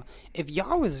 first of all, if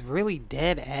y'all was really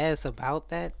dead ass about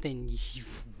that, then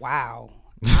wow.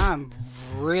 I'm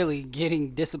really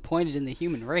getting disappointed in the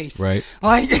human race. Right.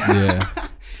 Like, yeah.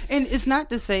 And it's not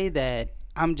to say that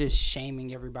I'm just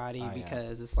shaming everybody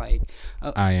because it's like,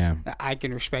 I am. I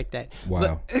can respect that.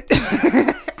 Wow.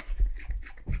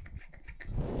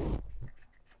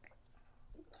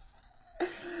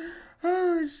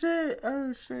 Oh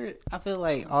shit. I feel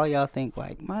like all y'all think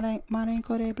like, mine ain't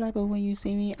called black, but when you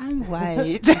see me, I'm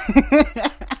white.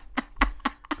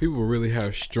 People really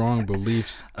have strong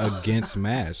beliefs against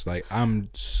masks. Like, I'm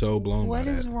so blown by that.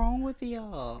 What is wrong with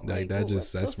y'all? Like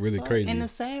that's really crazy. And the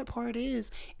sad part is,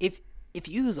 if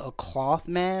you use a cloth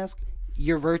mask,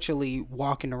 you're virtually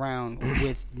walking around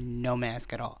with no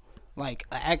mask at all. Like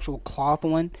an actual cloth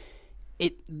one,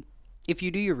 if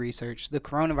you do your research, the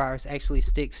coronavirus actually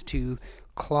sticks to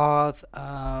cloth,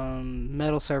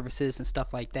 metal surfaces and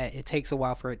stuff like that. It takes a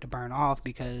while for it to burn off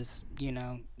because,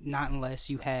 not unless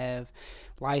you have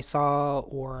Lysol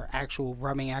or actual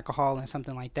rubbing alcohol and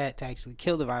something like that to actually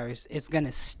kill the virus, it's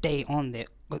gonna stay on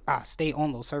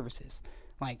those surfaces.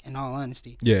 Like, in all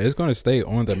honesty. Yeah, it's gonna stay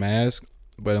on the mask,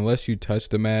 but unless you touch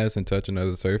the mask and touch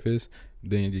another surface,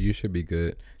 then you should be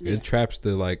good. Yeah. It traps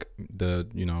the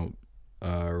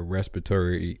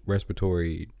respiratory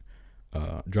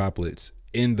droplets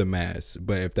in the mask.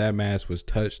 But if that mask was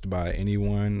touched by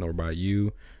anyone or by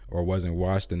you or wasn't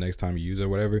washed the next time you use it or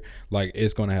whatever, like,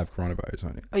 it's gonna have coronavirus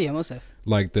on it. Oh yeah, most definitely.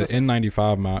 Like the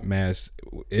N95 mask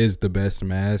is the best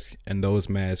mask, and those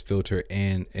masks filter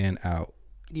in and out.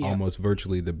 Yeah. Almost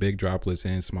virtually the big droplets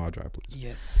and small droplets.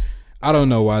 Yes. I don't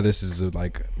know why this is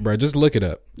bro, just look it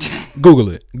up. Google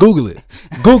it. Google it.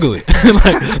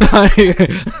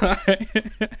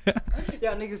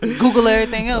 Y'all niggas can Google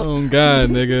everything else. Oh God,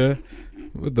 nigga.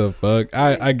 What the fuck?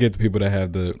 I get the people that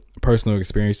have the personal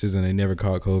experiences and they never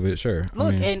caught COVID. Sure.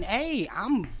 Look, and hey,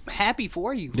 I'm happy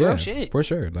for you. Bro, shit. For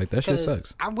sure. Like, that shit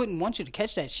sucks. I wouldn't want you to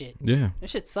catch that shit. Yeah. That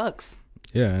shit sucks.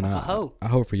 Yeah, and I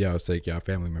hope for y'all's sake, y'all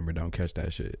family member don't catch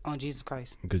that shit. On Jesus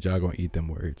Christ. Because y'all gonna eat them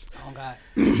words. Oh, God.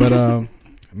 But,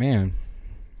 man,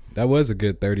 that was a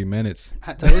good 30 minutes.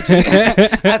 I told you.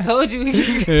 I told you.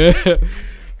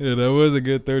 Yeah, that was a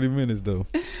good 30 minutes, though.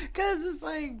 Because it's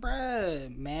like,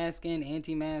 bruh, masking,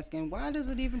 anti-masking, why does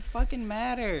it even fucking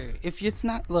matter? If you're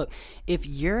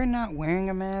not wearing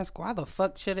a mask, why the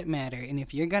fuck should it matter? And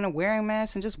if you're going to wear a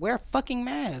mask, then just wear a fucking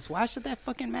mask. Why should that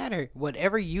fucking matter?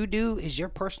 Whatever you do is your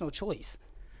personal choice,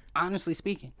 honestly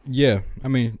speaking. Yeah, I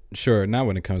mean, sure, not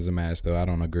when it comes to masks, though. I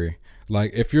don't agree.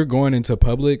 Like, if you're going into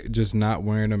public just not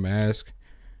wearing a mask,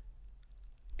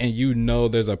 and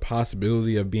there's a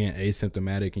possibility of being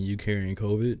asymptomatic and you carrying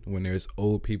COVID when there's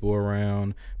old people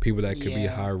around, people that could be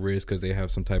high risk because they have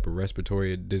some type of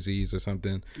respiratory disease or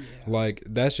something. Yeah. Like,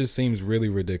 that just seems really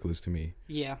ridiculous to me.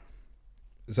 Yeah.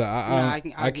 So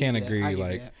I can't agree.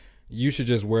 Like, you should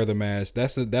just wear the mask.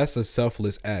 That's a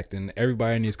selfless act, and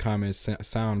everybody in these comments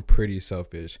sound pretty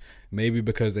selfish. Maybe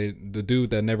because the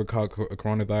dude that never caught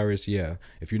coronavirus, yeah.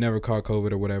 If you never caught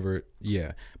COVID or whatever,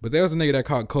 yeah. But there was a nigga that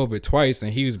caught COVID twice,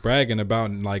 and he was bragging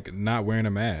about like not wearing a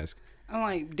mask. I'm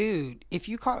like, dude, if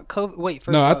you caught COVID, wait,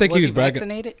 first no, of all, I think he was bragging.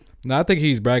 Vaccinated? No, I think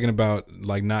he's bragging about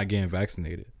like not getting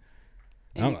vaccinated.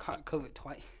 And he caught COVID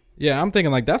twice. Yeah, I'm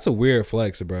thinking like that's a weird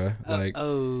flex, bro. Like,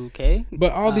 okay.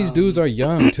 But all these dudes are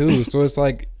young too, so it's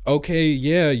like, okay,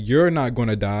 yeah, you're not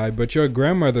gonna die, but your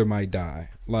grandmother might die.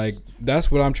 Like, that's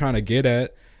what I'm trying to get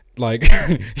at. Like,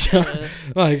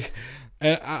 like,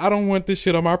 I don't want this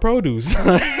shit on my produce,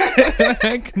 like,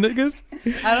 niggas.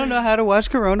 I don't know how to wash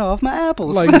Corona off my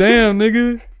apples. Like, damn,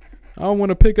 nigga. I don't want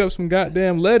to pick up some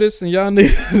goddamn lettuce and y'all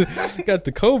niggas got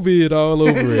the COVID all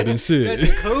over it and shit. Got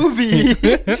the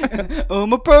COVID on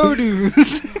my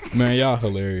produce. Man, y'all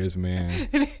hilarious,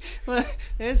 man.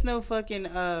 There's no fucking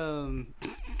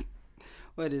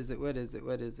what is it?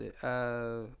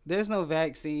 There's no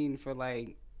vaccine for,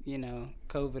 like,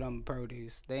 COVID on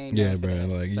produce. They ain't Yeah, down for bro. that,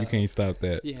 Like so. you can't stop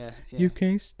that. Yeah. You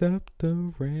can't stop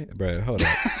the rain, bro. Hold on.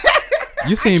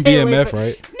 You seen can't wait BMF, for-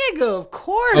 right? Nigga, of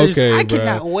course. Okay, I bro.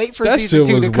 cannot wait for That season shit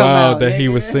 2 was to come wild out. that he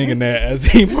nigga. was singing that as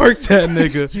he marked that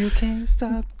nigga. You can't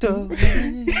stop the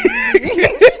rain.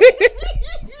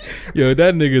 Yo,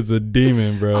 that nigga's a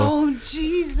demon, bro. Oh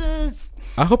Jesus.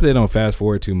 I hope they don't fast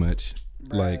forward too much.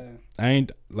 Bruh. Like I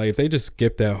ain't like if they just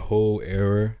skip that whole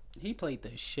era. He played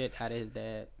the shit out of his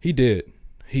dad. He did.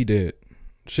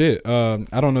 Shit. I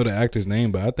don't know the actor's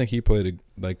name, but I think he played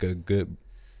a good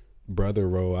brother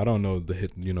role. I don't know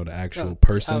the actual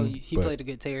person. Oh, he played a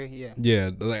good Terry. Yeah.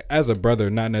 Yeah, like as a brother,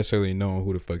 not necessarily knowing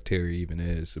who the fuck Terry even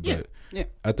is, but Yeah.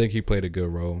 I think he played a good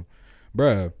role,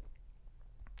 bruh.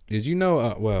 Did you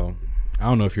know? Well, I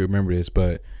don't know if you remember this,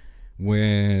 but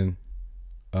when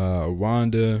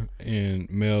Wanda and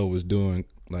Mel was doing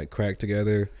like crack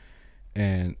together,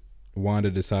 and Wanda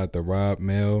decided to rob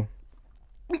Mel,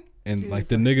 and like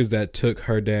the niggas that took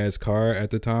her dad's car at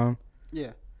the time.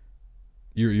 Yeah.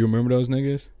 You remember those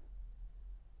niggas?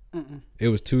 Mm-mm. It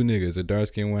was two niggas, a dark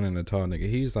skinned one and a tall nigga.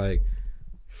 He's like,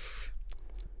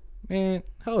 man,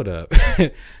 hold up.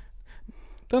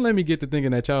 Don't let me get to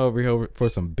thinking that y'all over here for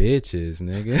some bitches,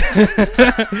 nigga.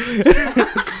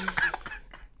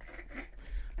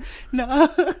 No.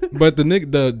 But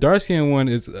the dark skinned one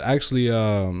is actually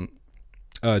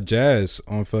Jazz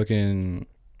on fucking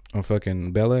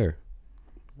Bel Air.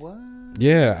 What?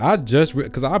 Yeah, I just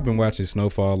because I've been watching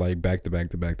Snowfall like back to back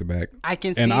to back to back. I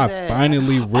can see and I that.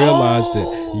 finally realized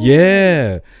it.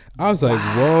 Yeah, I was like,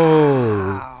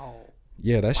 whoa. Wow.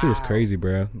 Yeah, that shit was crazy,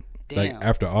 bro. Like Damn.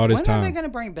 after all this when time, are they gonna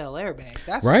bring Bel Air back?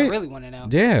 That's Right? what I really want to know.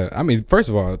 Yeah, I mean, first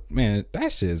of all, man,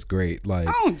 that shit is great. Like,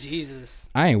 Oh Jesus.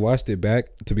 I ain't watched it back.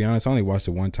 To be honest, I only watched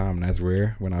it one time, and that's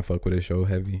rare when I fuck with a show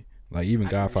heavy. Like even I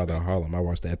can Godfather in respect Harlem, I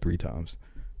watched that 3 times.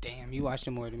 Damn, you watched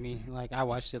it more than me. Like I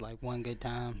watched it like one good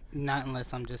time. Not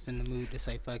unless I'm just in the mood to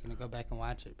say fucking to go back and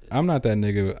watch it. But I'm not that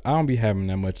nigga. I don't be having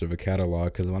that much of a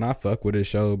catalog because when I fuck with a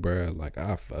show, bro, like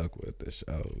I fuck with the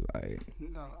show. Like,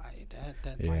 no,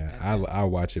 I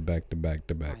watch it back to back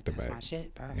to back to that's back. my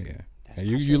shit, bro. Yeah, That's and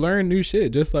my you shit. learn new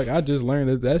shit. Just like I just learned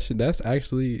that shit. That's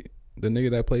actually the nigga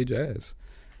that played Jazz.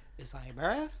 It's like,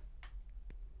 bruh,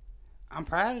 I'm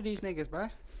proud of these niggas,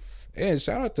 bruh. And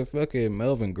shout out to fucking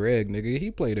Melvin Gregg, nigga.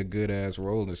 He played a good ass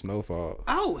role in Snowfall.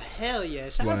 Oh hell yeah!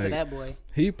 Shout out to that boy.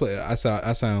 He played. I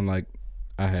sound like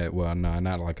I had. Well, nah,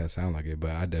 not like I sound like it, but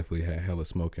I definitely had hella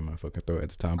smoke in my fucking throat at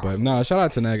the time. But nah, shout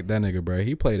out to that nigga, bro.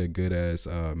 He played a good ass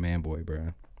man boy,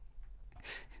 bro.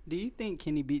 Do you think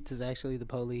Kenny Beats is actually the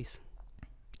police?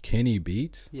 Kenny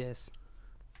Beats? Yes.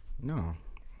 No,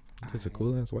 he's a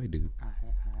cool ass white dude.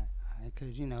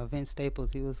 Because Vince Staples,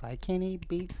 he was like, Kenny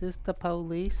Beats is the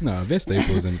police. No, Vince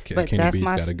Staples and But Kenny that's Beats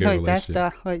my got a good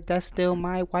relationship. that's still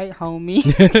my white homie.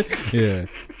 Yeah,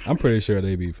 I'm pretty sure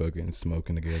they be fucking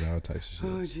smoking together, all types of shit.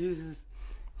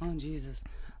 Oh Jesus.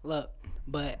 Look,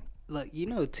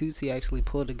 Tootsie actually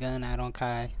pulled a gun out on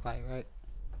Kai, like, right?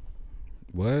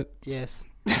 What? Yes.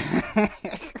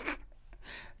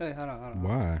 Wait, hold on.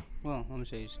 Why? Well, let me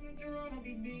show you.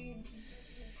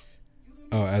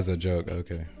 Oh, as a joke,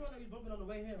 okay. On the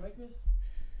way here, right, Chris?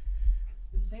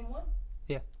 It's the same one?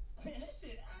 Yeah. Man, that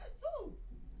shit, too.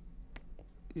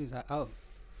 He's like, oh.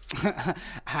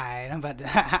 Alright, I'm about to.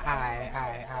 Alright.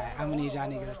 I'm gonna need y'all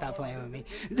niggas to stop playing with me.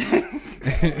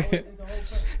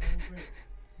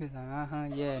 He's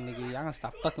like, yeah, nigga, y'all gonna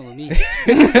stop fucking with me.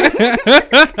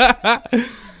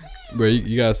 Bro,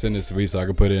 you gotta send this to me so I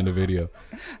can put it in the video.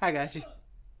 I got you.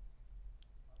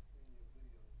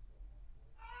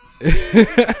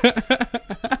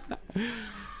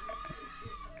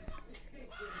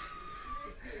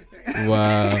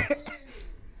 Wow.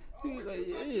 He's like,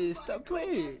 yeah, stop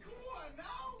playing.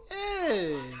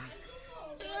 Hey.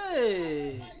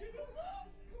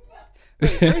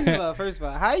 Wait, first of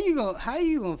all, how you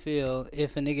gonna feel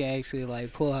if a nigga actually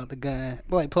like pull out the gun,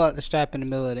 like pull out the strap in the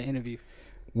middle of the interview?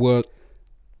 Well,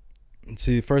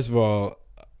 see, first of all,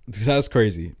 that's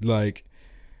crazy. Like,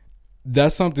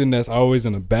 that's something that's always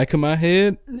in the back of my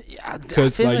head.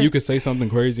 Because, like, you could say something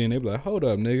crazy and they be like, hold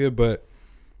up, nigga. But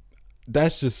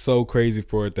that's just so crazy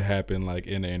for it to happen, like,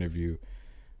 in the interview.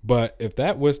 But if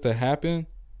that was to happen,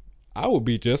 I would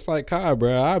be just like Kai,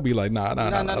 bro. I'd be like, nah.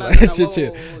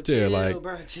 Chill, like,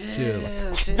 bro, chill.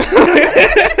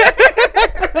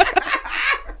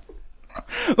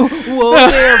 Whoa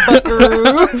there,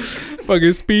 buckaroo.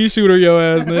 Fucking speed shooter your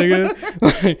ass, nigga.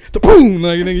 Like, boom,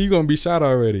 like, nigga, you gonna be shot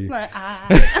already. Like,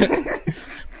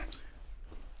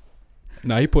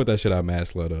 Nah, he put that shit out mad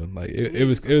slow though. Like it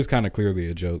was kind of clearly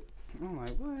a joke. I'm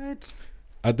like, what?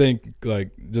 I think like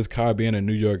just Kai being a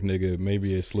New York nigga,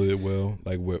 maybe it slid well.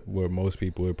 Like where most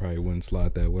people it probably wouldn't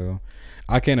slide that well.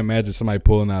 I can't imagine somebody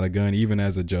pulling out a gun even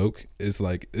as a joke. It's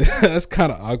like that's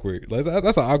kind of awkward. Like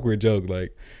that's an awkward joke.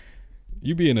 Like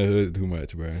you be in the hood too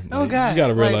much, bro. Like, Oh God, you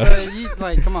gotta realize.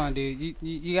 like, come on, dude.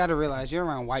 You gotta realize you're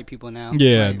around white people now.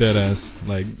 Yeah, like, dead ass.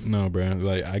 Like no, bro.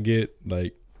 Like I get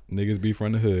like niggas be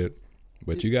from the hood.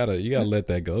 But you gotta let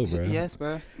that go, bro. Yes,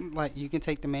 bro. Like you can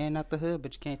take the man out the hood,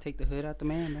 but you can't take the hood out the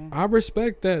man. I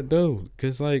respect that though,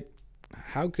 cause like,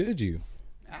 how could you?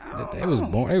 They was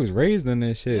born, they was raised in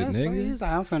that shit, yes, nigga. Bro,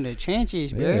 like, I'm from the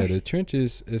trenches, bro. Yeah, the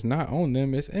trenches is not on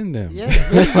them; it's in them. Yeah,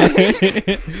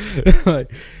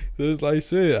 like, so it's like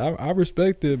shit. I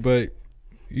respect it, but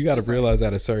you gotta realize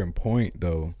at a certain point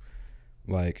though,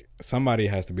 like somebody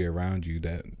has to be around you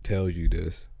that tells you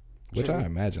this. Which I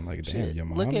imagine, like, damn, your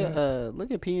mom. Look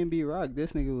at PNB Rock.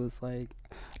 This nigga was like,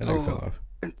 that nigga fell off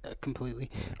completely.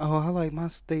 Yeah. Oh, I like my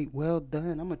steak well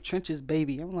done. I'm a trenches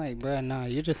baby. I'm like, bruh, nah,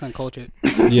 you're just uncultured.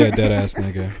 Yeah, dead ass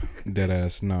nigga, dead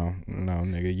ass. No,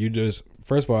 nigga. You just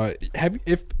first of all,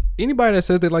 if anybody that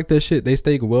says they like that shit, they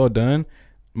steak well done.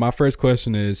 My first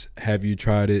question is, have you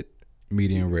tried it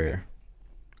medium rare?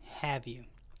 Have you,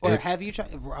 or have you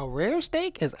tried a rare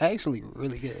steak? Is actually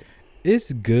really good.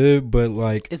 It's good, but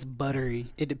like it's buttery.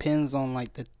 It depends on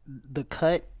like the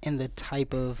cut and the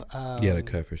type of the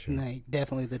cut for sure. Like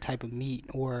definitely the type of meat,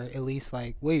 or at least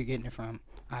like where you're getting it from.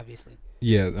 Obviously.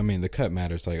 Yeah, I mean the cut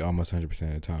matters like almost 100%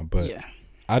 of the time, but yeah.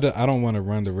 I don't want to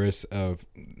run the risk of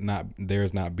there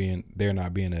not being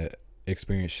a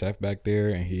experienced chef back there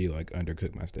and he like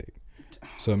undercooked my steak.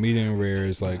 So medium rare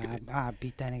is like I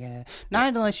beat that nigga. Not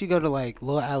unless you go to like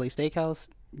Little Alley Steakhouse,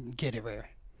 get it rare.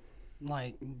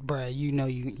 Like, bruh, you know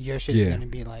your shit's gonna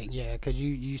be like, yeah, cause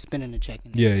you spending the check.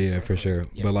 Yeah, for sure.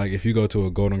 Yes. But like, if you go to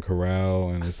a Golden Corral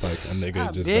and it's like a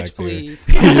nigga just bitch, back please.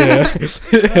 there, yeah,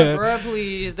 bruh,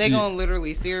 please, they gonna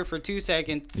literally sear for 2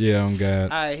 seconds. Yeah, on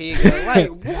God. Alright, here you go. Like,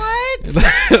 what?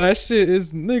 That shit is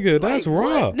nigga. That's like,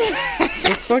 raw. What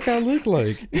the fuck I look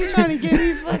like? You trying to give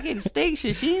me fucking steak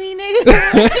sashimi,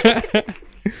 nigga?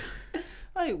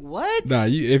 Like what? Nah,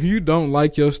 if you don't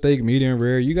like your steak medium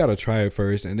rare, you gotta try it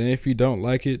first, and then if you don't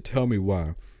like it, tell me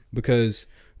why. Because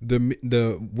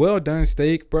the well done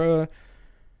steak, bruh,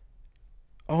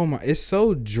 oh my, it's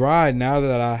so dry now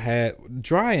that I had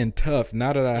dry and tough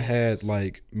now that I had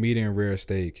like medium rare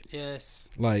steak.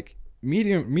 Yes. Like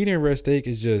medium rare steak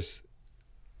is just,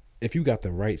 if you got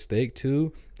the right steak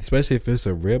too, especially if it's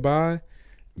a ribeye,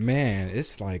 man,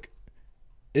 it's like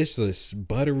it's just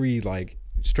buttery like.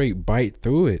 Straight bite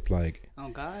through it, like. Oh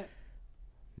God.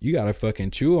 You gotta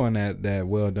fucking chew on that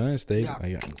well done steak. Yeah. Like,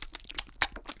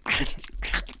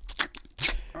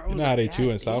 you know how they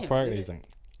chew in South Park? They like,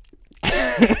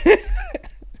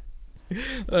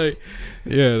 like,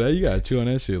 yeah, you gotta chew on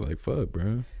that shit. Like, fuck,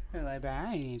 bro. They're like, bro,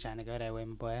 I ain't even trying to go that way,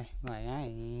 my boy. Like, I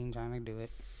ain't even trying to do it.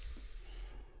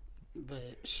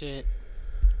 But shit,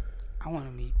 I want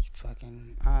to meet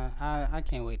fucking. I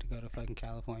can't wait to go to fucking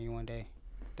California one day.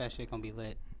 That shit gonna be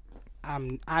lit.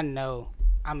 I know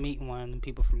I'm meeting one of the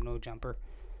people from No Jumper.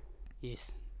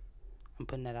 Yes, I'm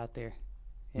putting that out there.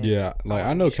 Yeah, like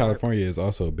I know California is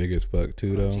also big as fuck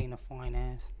too, though. Gina fine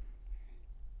ass.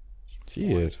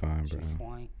 She is fine, bro. She's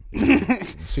fine.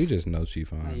 She just knows she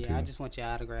fine. Yeah, too. I just want your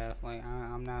autograph. Like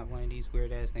I'm not one of these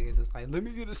weird ass niggas that's like, let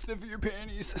me get a sniff of your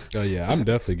panties. Oh yeah, I'm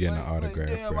definitely getting an autograph.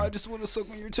 Like, damn, bro. I just want to suck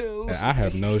on your toes. And I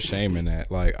have no shame in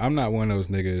that. Like I'm not one of those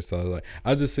niggas. So like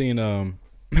I just seen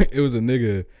it was a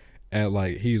nigga at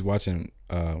like he was watching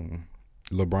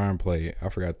LeBron play. I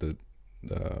forgot the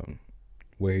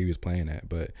where he was playing at,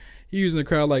 but he was in the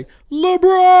crowd like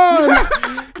LeBron,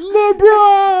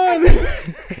 LeBron.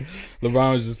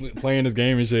 LeBron was just playing his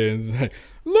game and shit, and it's like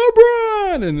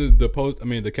LeBron,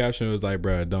 and the caption was like,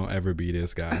 "Bruh, don't ever be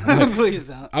this guy." Like, please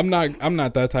don't. I'm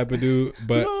not that type of dude,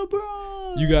 but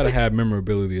LeBron. You gotta have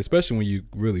memorability, especially when you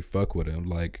really fuck with him,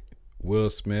 like Will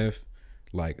Smith,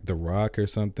 like The Rock or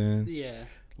something. Yeah.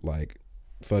 Like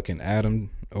fucking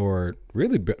Adam, or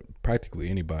really practically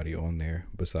anybody on there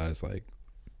besides like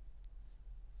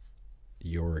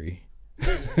Yori.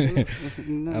 I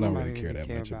don't really care that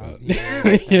much about.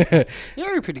 Yeah,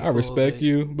 Yori pretty. I respect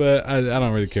you, but I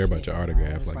don't really care about your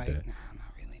autograph like that. Nah,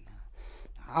 not really.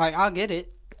 No. I'll get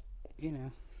it. You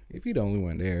know. If you the only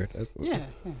one there, that's yeah.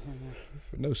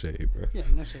 No shade, bro. Yeah,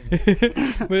 no shade.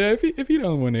 But yeah, if you the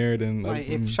only one there, then like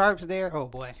if Sharp's there, oh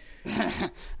boy,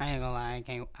 I ain't gonna lie,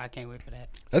 I can't wait for that.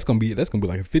 That's gonna be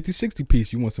like a 50-60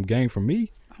 piece. You want some gang from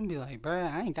me? I'm gonna be like, bro,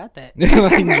 I ain't got that.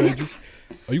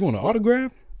 Like, you want an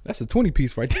autograph? That's a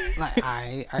 20-piece right there. Like,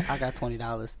 I got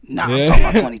 $20. Nah, Yeah. I'm talking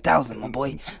about 20,000, my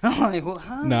boy. I'm like, well,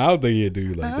 huh? Nah, I don't think he'd do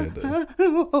you like that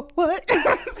though. What?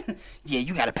 Yeah,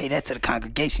 you gotta pay that to the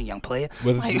congregation, young player.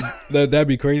 But Like, that'd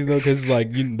be crazy though, because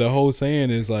like the whole saying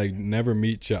is like never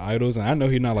meet your idols, and I know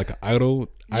he's not like an idol,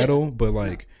 but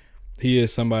like he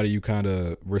is somebody you kind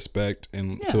of respect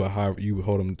and to a high, you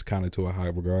hold him kind of to a high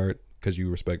regard because you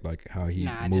respect like how he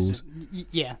moves.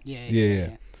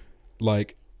 Yeah.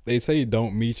 Like they say,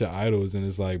 don't meet your idols, and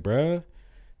it's like, bruh,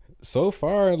 so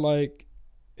far like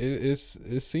it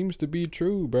seems to be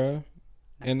true, bruh.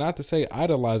 And not to say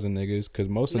idolizing niggas, because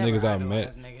most of the niggas I've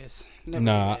met,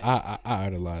 nah, I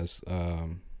idolize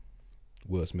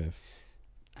Will Smith.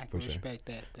 I can respect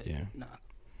that, but yeah, nah.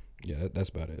 Yeah, that's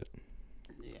about it.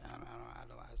 Yeah, I don't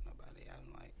idolize nobody.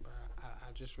 I'm like, bro,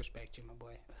 I just respect you, my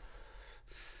boy.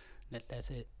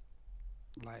 That's it.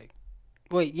 Like,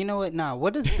 wait, you know what? Nah,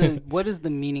 what is the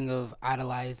meaning of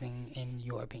idolizing in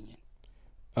your opinion?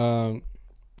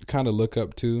 Kind of look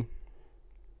up to.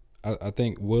 I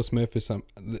think Will Smith is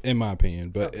in my opinion,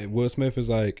 but Will Smith is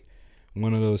like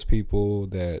one of those people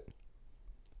that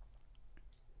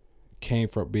came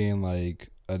from being like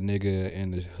a nigga in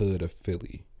the hood of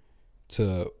Philly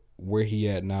to where he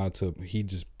at now, to he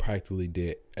just practically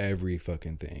did every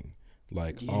fucking thing,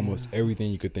 like almost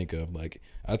everything you could think of. Like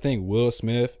I think Will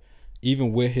Smith,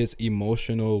 even with his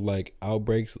emotional like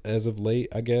outbreaks as of late,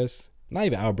 I guess not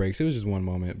even outbreaks, it was just one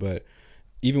moment, but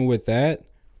even with that,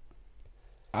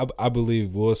 I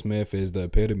believe Will Smith is the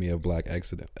epitome of black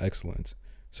excellence.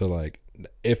 So like,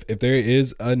 if there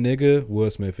is a nigga,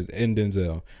 Will Smith is in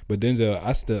Denzel. But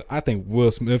Denzel, I think Will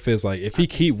Smith is like, if he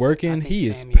keep working, he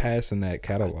is passing that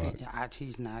catalog.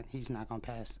 He's not gonna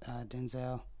pass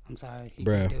Denzel. I'm sorry, he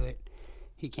Bruh. can't do it.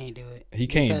 He can't do it. He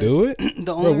can't do it.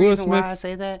 The only reason why I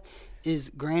say that is,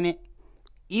 granted,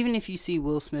 even if you see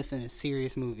Will Smith in a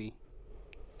serious movie,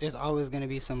 there's always gonna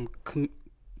be some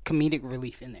comedic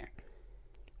relief in there.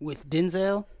 With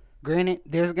Denzel, granted,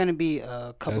 there's gonna be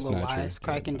a couple of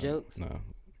wisecracking jokes. No,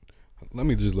 let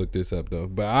me just look this up though.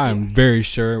 But I am very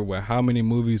sure with how many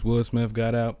movies Will Smith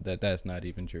got out that's not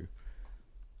even true.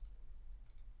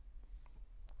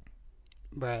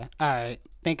 Bruh, all right.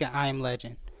 Think of I Am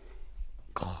Legend,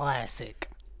 classic.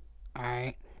 All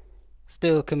right,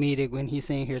 still comedic when he's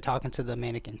sitting here talking to the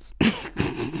mannequins.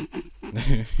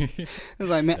 It's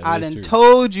like, man, I done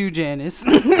told you, Janice.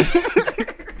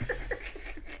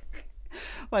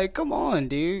 Like, come on,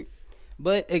 dude.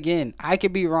 But again, I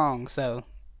could be wrong, so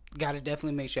gotta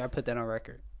definitely make sure I put that on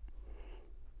record.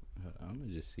 I'm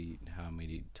gonna just see how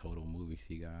many total movies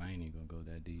he got. I ain't even gonna go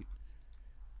that deep.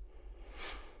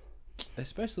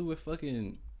 Especially with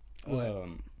fucking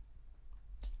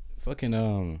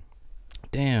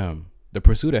damn, The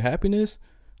Pursuit of Happiness.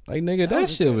 Like, nigga, that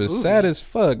shit was sad as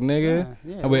fuck, nigga.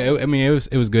 Yeah, I mean,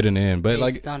 it was good in the end, but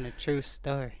based like on a true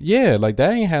story. Yeah, like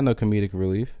that ain't had no comedic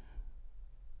relief.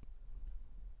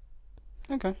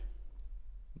 Okay.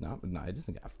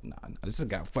 This has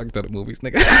got fucked up movies,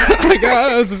 nigga. Like,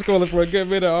 I was just scrolling for a good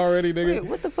minute already, nigga. Wait,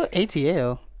 what the fuck?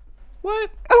 ATL. What?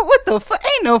 Oh, what the fuck?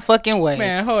 Ain't no fucking way.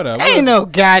 Man, hold up. Ain't no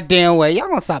goddamn way. Y'all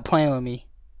gonna stop playing with me.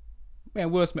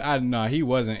 Man, Will Smith, he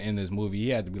wasn't in this movie. He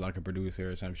had to be like a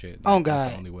producer or some shit. Oh, God.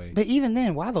 That's the only way. But even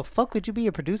then, why the fuck would you be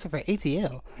a producer for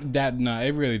ATL?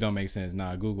 It really don't make sense.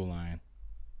 Google line.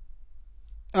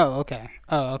 Oh, okay.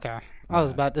 I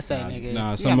was about to say,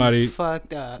 nigga. Somebody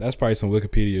fucked up. That's probably some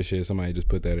Wikipedia shit. Somebody just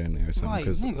put that in there or something. Like,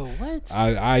 nigga, what?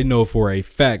 I know for a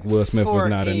fact Will Smith was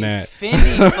not in that.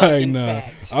 Fucking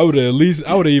fact. I would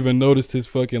have even noticed his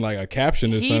fucking like a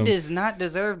caption or something. He does not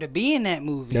deserve to be in that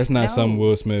movie. That's not something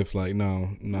Will Smith like.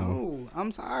 No.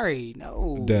 I'm sorry.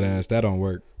 No. Dead ass. That don't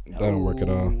work. That don't work at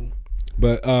all.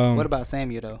 But what about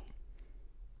Samuel though?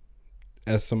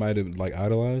 As somebody to like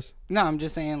idolize? No, I'm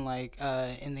just saying, like,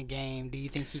 in the game, do you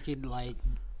think he could like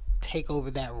take over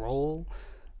that role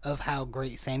of how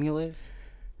great Samuel is?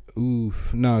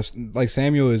 Oof, no, like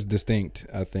Samuel is distinct.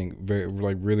 I think very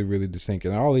like really, really distinct,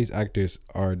 and all these actors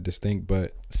are distinct.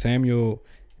 But Samuel,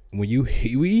 when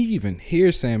we even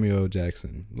hear Samuel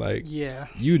Jackson, like,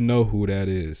 you know who that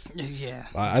is. Yeah,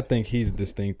 I think he's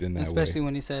distinct in that especially way.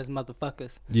 when he says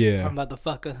motherfuckers. Yeah, or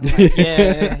motherfucker. Like,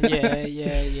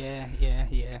 yeah.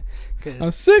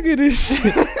 I'm sick of this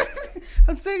shit.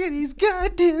 I'm sick of these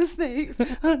goddamn snakes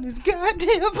on this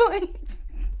goddamn plane.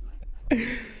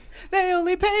 They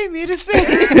only pay me to sing.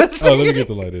 Oh, let me get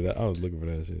the light of that. I was looking for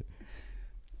that shit.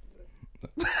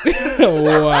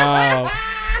 Wow.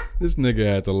 This nigga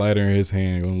had the lighter in his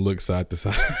hand, gonna look side to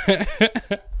side.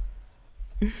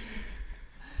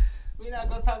 We're not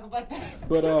gonna talk about that.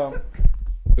 But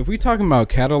if we talking about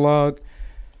catalog,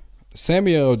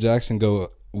 Samuel L. Jackson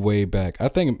go way back. I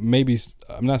think maybe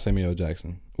I'm not Samuel L.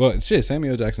 Jackson. Well, shit,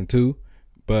 Samuel L. Jackson too,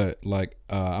 but like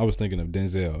I was thinking of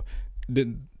Denzel.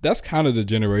 That's kind of the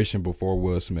generation before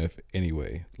Will Smith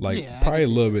anyway. Like probably a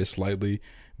little bit slightly,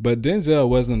 but Denzel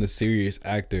wasn't a serious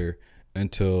actor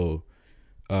until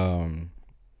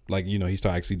like he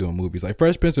started actually doing movies. Like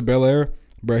Fresh Prince of Bel-Air,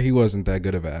 bro, he wasn't that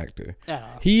good of an actor.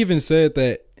 He even said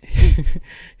that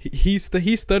he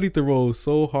studied the role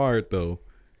so hard though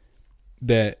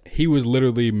that he was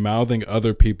literally mouthing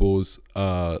other people's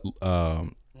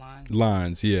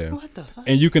lines. Yeah. What the fuck?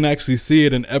 And you can actually see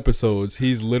it in episodes.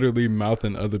 He's literally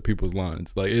mouthing other people's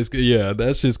lines. Like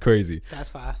that's just crazy. That's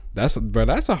fine. That's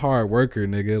a hard worker,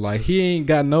 nigga. Like he ain't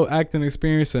got no acting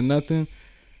experience or nothing,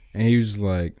 and he was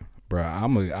like, bro,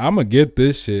 I'm gonna get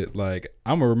this shit. Like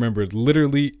I'm gonna remember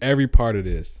literally every part of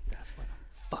this. That's what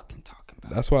I'm fucking talking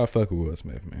about. That's why I fuck with Will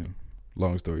Smith, man.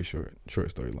 Long story short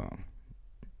story long.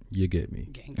 You get me.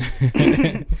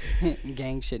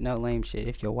 Gang shit, no lame shit.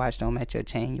 If your watch don't match your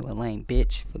chain, you a lame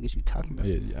bitch. What is you talking about?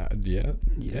 Yeah.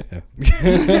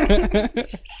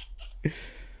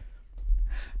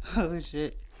 Oh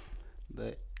shit.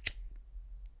 But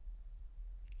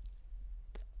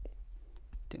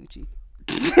don't you?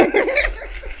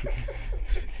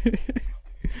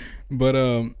 But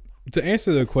to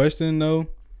answer the question though,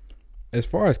 as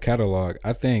far as catalog,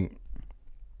 I think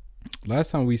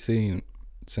last time we seen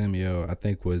Samuel, I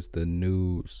think, was the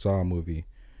new Saw movie.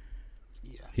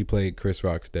 Yeah, he played Chris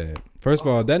Rock's dad. First of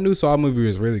all, that new Saw movie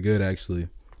was really good, actually.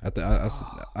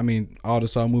 I mean, all the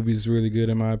Saw movies is really good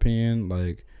in my opinion.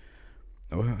 Like,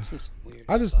 yeah.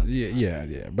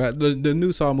 But the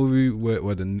new Saw movie,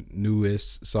 with the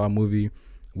newest Saw movie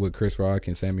with Chris Rock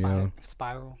and Samuel,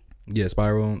 Spiral. Yeah,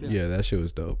 Spiral. Yeah, that shit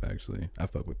was dope. Actually, I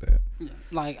fuck with that. Yeah.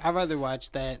 Like I'd rather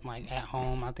watch that like at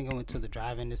home. I think I went to the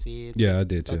drive-in to see it. Yeah, I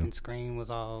did too. Fucking screen was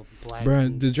all black. Bro,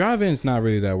 the drive-in's not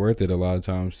really that worth it a lot of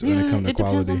times when it comes to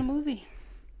quality. It depends on the movie.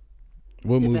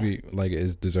 What movie like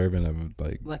is deserving of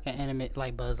like an anime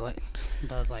like Buzz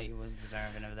Lightyear was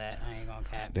deserving of that. I ain't gonna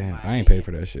cap. Damn, I ain't paid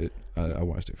for that shit. I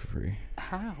watched it for free.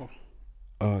 How?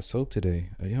 Soap Today.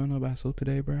 You don't know about Soap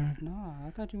Today, bro? No, I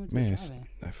thought you went to the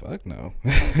drive-in. Fuck no.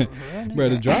 Bro,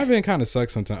 the drive-in kind of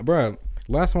sucks sometimes. Bro,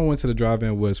 last time I went to the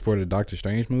drive-in was for the Doctor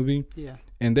Strange movie. Yeah.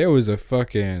 And there was a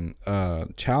fucking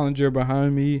Challenger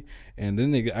behind me. And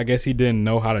then I guess he didn't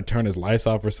know how to turn his lights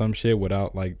off or some shit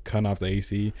without like cutting off the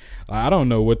AC. I don't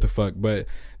know what the fuck. But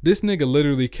this nigga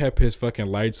literally kept his fucking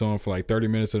lights on for like 30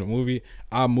 minutes of the movie.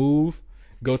 I move,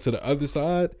 go to the other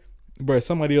side. Bro,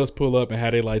 somebody else pull up and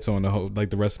had their lights on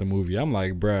the rest of the movie. I'm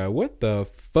like, bro, what the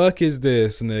fuck is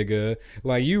this, nigga?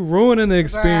 Like, you ruining the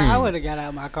experience. Bruh, I would have got out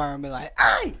of my car and been like,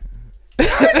 hey,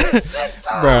 turn this shit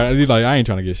off. Bro, you like, I ain't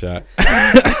trying to get shot.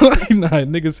 Like, nah,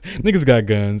 niggas got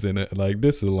guns and like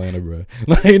this is Atlanta, bro.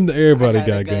 Like everybody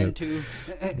got guns. Too.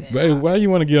 Bro, why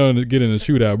you want to get in a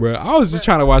shootout, bro? I was just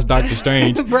trying to watch Doctor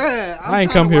Strange. Bruh, I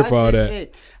ain't come here for all that.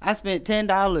 Shit. I spent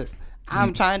 $10.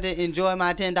 I'm trying to enjoy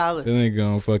my $10. Then they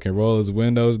gonna fucking roll his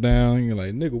windows down. You're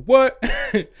like, nigga, what?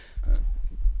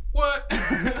 What?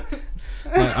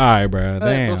 Like, all right, bro.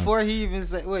 Damn. Before he even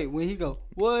say, when he go,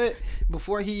 what?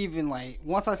 Before he even like,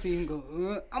 once I see him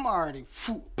go, I'm already,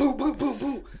 boom, boom, boom,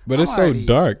 boom. But it's so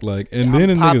dark, like, and then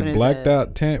a nigga's blacked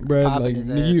out tent, bro. Like,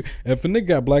 if a nigga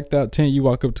got blacked out tent, you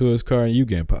walk up to his car and you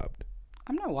getting popped.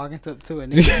 I'm not walking up to a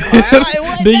nigga car.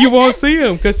 Like, then you won't see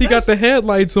him because he got the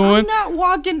headlights on. I'm not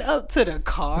walking up to the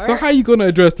car. So how you gonna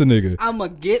address the nigga? I'm gonna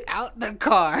get out the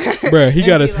car. Bruh, he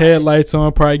got his headlights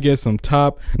on, probably get some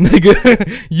top.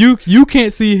 Nigga, you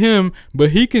can't see him,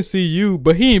 but he can see you,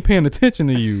 but he ain't paying attention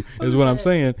to you, is what I'm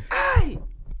saying. Hey!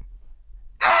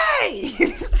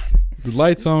 The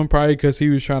lights on probably because he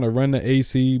was trying to run the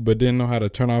AC, but didn't know how to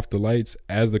turn off the lights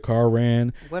as the car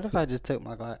ran. What if I just took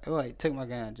my gun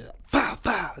and just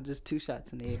just 2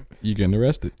 shots in the air? You getting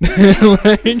arrested?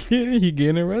 Like, you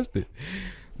getting arrested?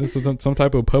 This is some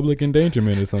type of public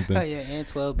endangerment or something. Oh yeah, and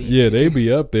 12B. Yeah, they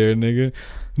be up there, nigga.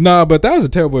 Nah, but that was a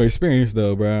terrible experience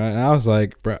though, bro. And I was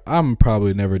like, bro, I'm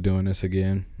probably never doing this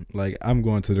again. Like, I'm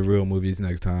going to the real movies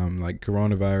next time. Like,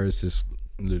 coronavirus is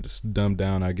just dumbed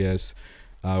down, I guess.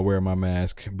 Wear my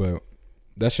mask, but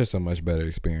that's just a much better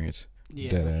experience.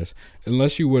 Yeah. Dead ass.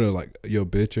 Unless you would have like your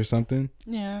bitch or something.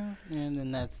 Yeah, and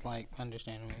then that's like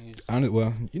understandable.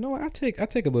 Well, you know what? I take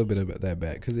a little bit of that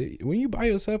back because when you by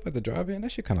yourself at the drive-in,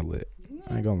 that shit kind of lit.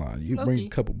 I ain't gonna lie. You bring a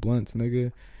couple blunts,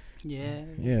 nigga. Yeah.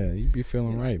 Yeah, you be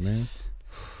feeling right, man.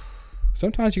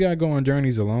 Sometimes you gotta go on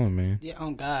journeys alone, man. Yeah,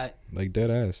 on God. Like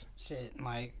dead ass. Shit,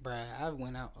 like, bruh, I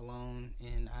went out alone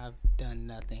and I've done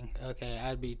nothing. Okay,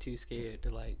 I'd be too scared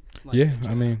to like yeah,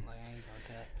 I mean, like, I ain't gonna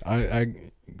cut. I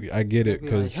get it Be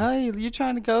because like, hey, you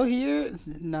trying to go here?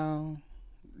 No.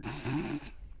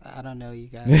 I don't know you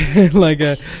guys. like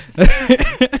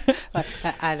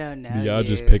I don't know. y'all you.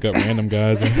 just pick up random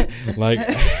guys and like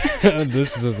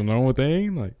this is just a normal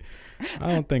thing. Like I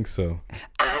don't think so.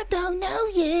 I don't know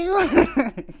you.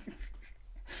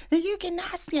 You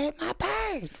cannot steal my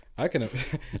purse. I can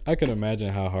imagine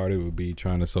how hard it would be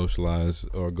trying to socialize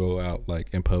or go out like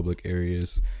in public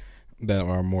areas that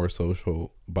are more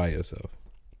social by yourself.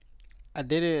 I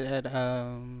did it at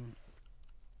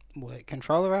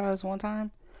Controllerized one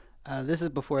time. This is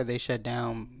before they shut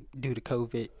down due to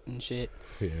COVID and shit.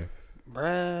 Yeah.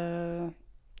 Bruh,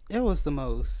 it was the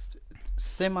most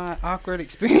semi-awkward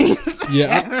experience.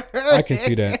 Yeah, I can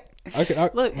see that. Look, and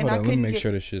hold I on, let me couldn't make get-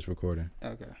 sure this shit's recording.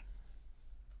 Okay.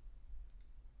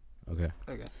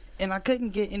 Okay. And I couldn't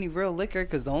get any real liquor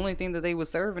because the only thing that they was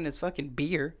serving is fucking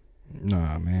beer.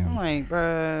 Nah, man. I'm like,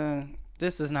 bruh,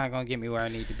 this is not gonna get me where I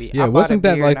need to be. Yeah, I bought wasn't a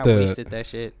that beer like and the- I wasted that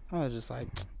shit. I was just like,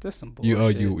 this some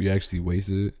bullshit. You actually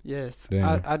wasted it? Yes.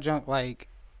 Damn. I drunk like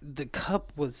the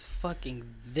cup was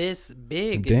fucking this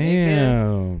big. Nigga.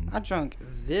 Damn. I drunk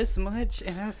this much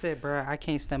and I said, bruh, I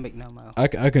can't stomach no more. I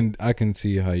can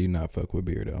see how you not fuck with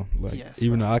beer though. Like Yes,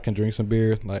 even bro. though I can drink some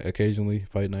beer like occasionally,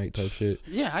 fight night type shit.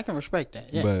 Yeah, I can respect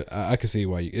that. Yeah. But I can see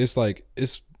why it's like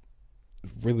it's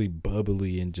really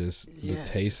bubbly and just the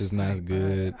taste just is not like,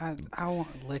 good. bruh, I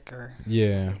want liquor.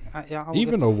 Yeah.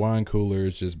 Even a wine cooler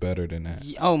is just better than that.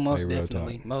 Oh, most Like, real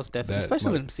definitely. talk. Most definitely. That,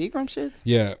 Especially like- them Seagram shits.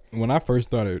 Yeah, when I first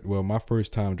started, my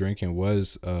first time drinking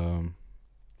was no,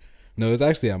 it was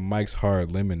actually a Mike's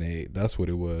Hard Lemonade. That's what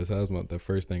it was. That was the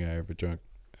first thing I ever drank,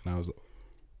 and I was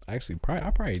actually I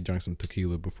probably drank some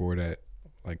tequila before that,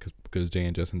 like because Jay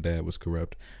and Justin dad was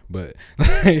corrupt. But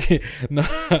like,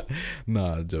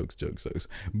 nah, jokes.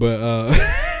 But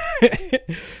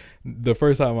the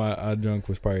first time I drank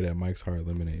was probably that Mike's Hard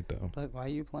Lemonade though. Look, why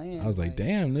you playing? I was like,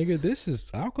 damn, nigga, this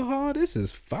is alcohol. This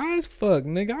is fine as fuck,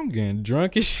 nigga. I'm getting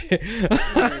drunk as shit.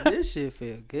 like, this shit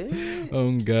feel good.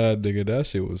 Oh, God, nigga. That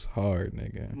shit was hard,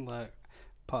 nigga. I'm like,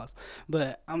 pause.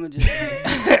 But I'm going to just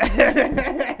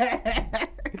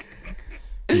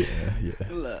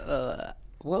Yeah.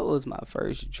 what was my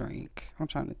first drink? I'm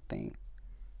trying to think.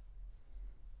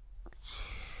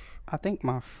 I think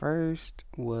my first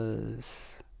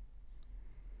was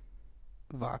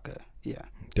vodka. Yeah.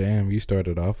 Damn, you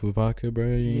started off with vodka, bro?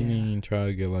 You Yeah. didn't even try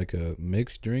to get like a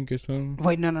mixed drink or something?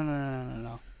 Wait,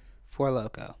 no. Four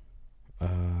Loko.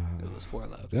 It was Four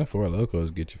Loko. Them Four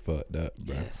Locos get you fucked up,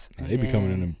 bro. Yes. They be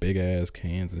coming in them big ass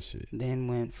cans and shit. Then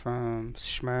went from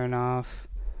Smirnoff,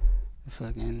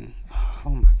 fucking, oh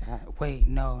my God. Wait,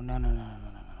 no.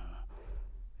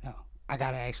 I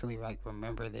gotta actually like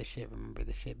remember this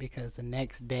shit because the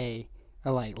next day,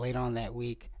 or like later on that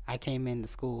week, I came into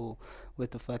school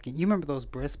with the fucking, you remember those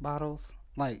brisk bottles?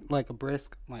 Like a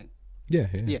brisk, like, Yeah.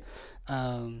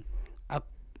 I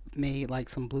made like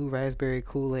some blue raspberry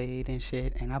Kool-Aid and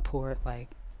shit, and I poured like,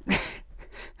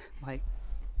 like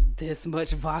this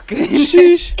much vodka in that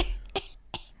Sheesh. shit.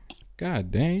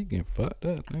 God damn, you getting fucked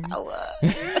up, I nigga.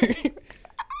 was.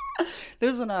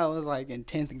 This when I was like in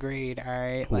 10th grade,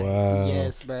 alright? Like, Wow.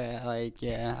 yes, bruh. Like,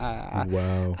 yeah.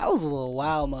 Wow. I was a little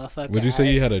wild motherfucker. Would you say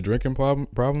alright? you had a drinking problem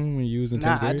when you was in 10th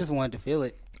Nah, grade? I just wanted to feel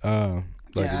it.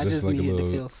 Like I just like needed a little,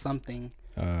 to feel something.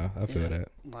 I feel Yeah. that.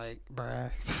 Like,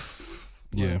 bruh.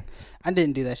 Yeah. I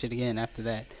didn't do that shit again after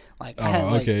that. Like, Oh, I had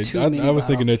like okay. too I many was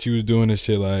thinking bottles. that you was doing this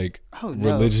shit like Oh, no.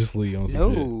 religiously on some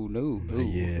No, shit. no.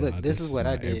 Yeah, Look, nah, this is what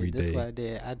I not every did. This is day. what I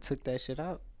did. I took that shit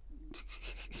out.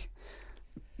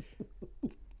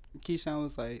 Keyshawn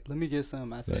was like, "Let me get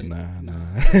some." I said, Nah. I don't want none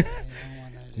of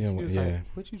this." Yeah, He was yeah. like,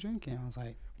 "What you drinking?" I was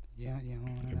like, "Yeah, I don't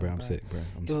want none of Bro, that, I'm bro." sick, bro.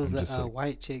 It was I'm just a sick.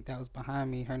 white chick that was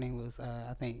behind me. Her name was,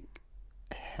 I think,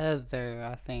 Heather.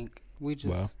 I think we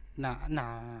just Wow.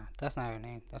 nah. That's not her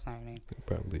name. It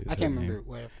probably is I her can't name. remember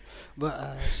whatever.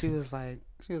 But she was like,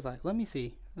 "Let me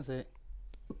see." I said,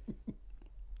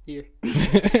 "Here."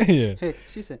 Yeah. Hey,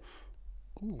 she said,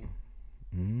 "Ooh."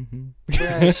 Mm-hmm.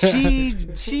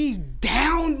 Bruh, she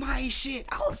downed my shit.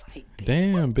 I was like,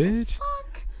 Damn, bitch.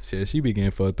 fuck. Shit, she be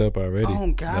getting fucked up already.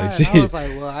 Oh God. Like, I was like,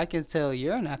 well, I can tell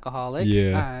you're an alcoholic.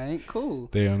 Yeah. Alright, cool.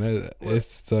 damn, that What? it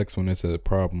sucks when it's a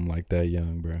problem like that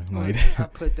young, bro. Like, I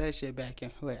put that shit back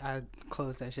in. Wait, I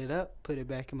closed that shit up, put it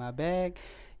back in my bag.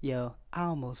 Yo, I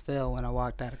almost fell when I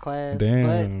walked out of class.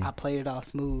 Damn. But I played it all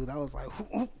smooth. I was like,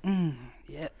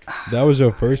 yeah. that was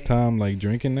your first time like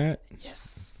drinking that?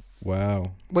 Yes.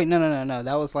 Wow. Wait, no.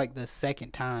 That was like the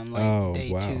second time, like Oh,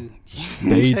 day wow. 2.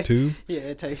 Day 2?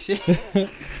 Yeah, type shit.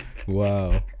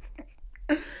 Wow.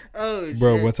 Oh,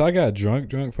 Bro, shit. once I got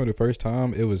drunk for the first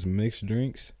time, it was mixed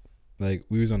drinks. like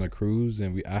we was on a cruise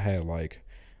and I had like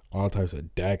all types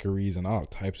of daiquiris and all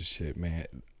types of shit, man.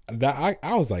 That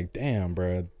I was like, damn,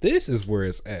 bro, this is where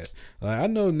it's at. Like, I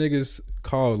know niggas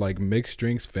call like mixed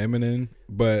drinks feminine,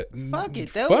 but fuck it,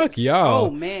 fuck y'all. Oh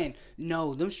man,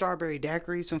 no, them strawberry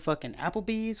daiquiris from fucking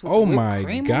Applebee's. With Oh the my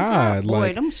cream god, on top. Boy,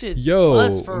 like them shits yo,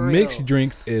 bust for real. mixed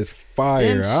drinks is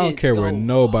fire. Them I don't shits care what go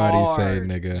nobody hard. say,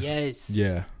 nigga. Yes.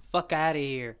 Yeah. Fuck out of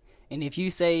here. And if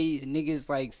you say niggas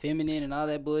like feminine and all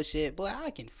that bullshit, boy, I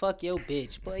can fuck your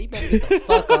bitch. Boy, you better get the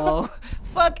fuck on.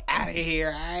 Fuck out of here,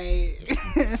 alright?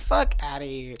 Fuck out of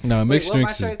here. No, mixed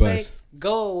drinks is bust. Say?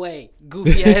 Go away,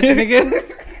 goofy ass nigga.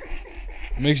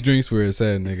 Mixed drinks where it's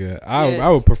at, nigga. Yes. I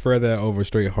would prefer that over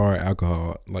straight hard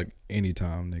alcohol, like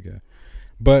anytime, nigga.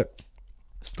 But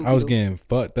I was getting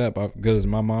fucked up because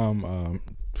my mom,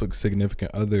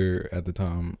 significant other at the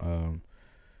time,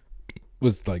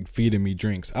 was like feeding me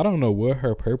drinks. I don't know what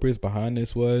her purpose behind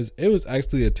this was. It was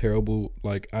actually a terrible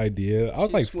like idea. I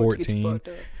was like 14.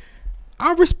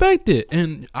 I respect it,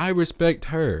 and I respect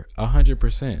her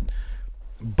 100%.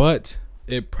 But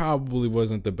it probably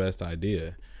wasn't the best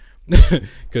idea.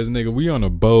 Cause nigga, we on a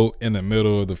boat in the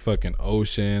middle of the fucking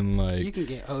ocean. Like you can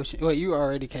get ocean. Well, you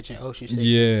already catching ocean sickness.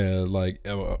 Yeah, like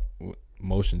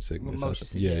motion sickness. Motion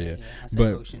sickness. Yeah. I said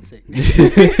But ocean sickness.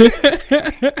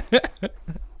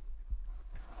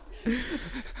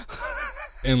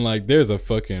 And like there's a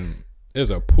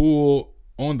pool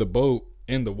on the boat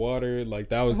in the water. Like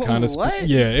that was kind of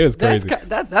yeah, it was crazy.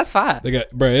 That's fine. They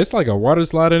got, bro, it's like a water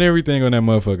slide and everything on that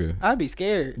motherfucker. I'd be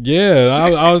scared. Yeah,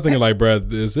 I was thinking like, bro,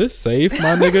 is this safe,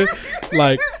 my nigga?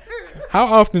 Like, how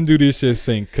often do this shit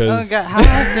sink? Cause how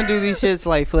often do these shits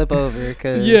like flip over?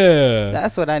 Cause yeah,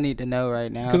 that's what I need to know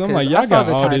right now. Cause I'm like, y'all got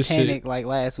all this shit. I saw the Titanic like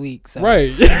last week, so.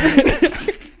 Right?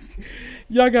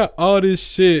 Y'all got all this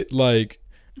shit like.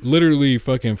 Literally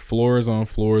fucking floors on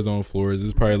floors on floors.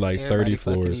 It's probably like Everybody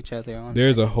 30 floors. each other on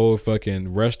There's a whole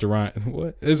fucking restaurant.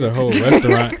 What? There's a whole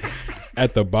restaurant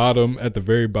at the bottom, at the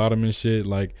very bottom and shit.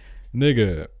 Like,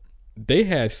 nigga, they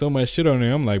had so much shit on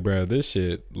there. I'm like, bro, this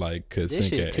shit like could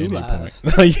sink at any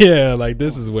point. Like, yeah, like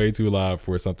this is way too live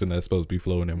for something that's supposed to be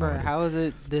floating in water. Bro, how is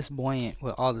it this buoyant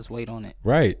with all this weight on it?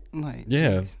 Right. Like,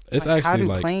 yeah, geez. it's like, actually how do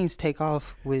like planes take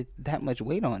off with that much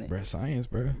weight on it? Bro, science,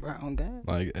 bro. Bro, on God.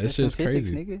 Like That's it's just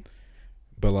physics, crazy. Nigga.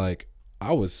 But like,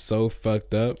 I was so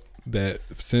fucked up that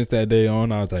since that day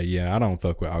on, I was like, yeah, I don't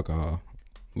fuck with alcohol.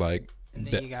 Like, and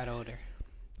then you got older.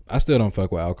 I still don't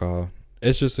fuck with alcohol.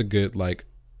 It's just a good like,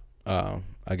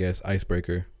 I guess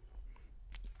icebreaker.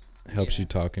 Helps you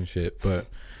talk and shit, but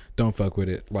don't fuck with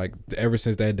it. Like ever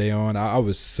since that day on, I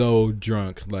was so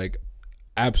drunk, like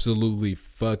absolutely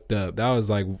fucked up. That was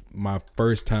like my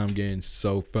first time getting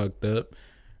so fucked up,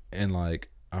 and like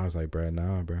I was like, bro,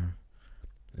 nah, bro.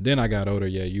 And then I got older.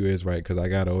 Yeah, you is right, because I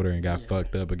got older and got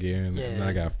fucked up again. Yeah. And then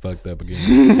I got fucked up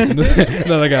again.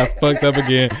 Then I got fucked up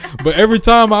again. But every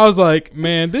time I was like,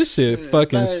 man, this shit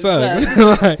fucking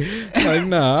sucks. like,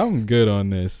 nah, I'm good on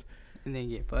this. And then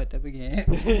get fucked up again.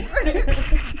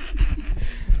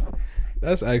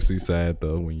 That's actually sad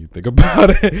though when you think about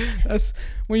it. That's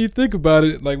when you think about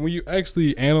it. Like when you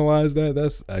actually analyze that,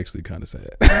 that's actually kind of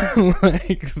sad.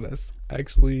 Like that's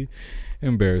actually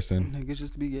embarrassing. Niggas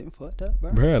just be getting fucked up,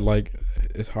 bro. Bruh, like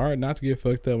it's hard not to get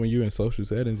fucked up when you in social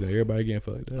settings and everybody getting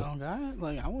fucked up. Oh God,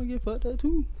 like I want to get fucked up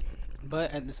too,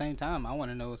 but at the same time, I want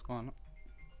to know what's going on.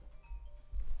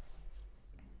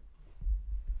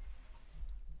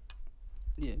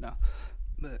 Yeah, no,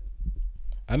 but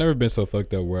I never been so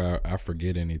fucked up where I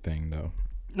forget anything though.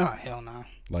 No, hell no.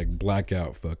 Like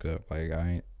blackout fuck up. Like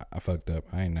I fucked up.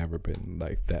 I ain't never been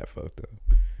like that fucked up.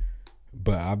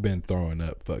 But I've been throwing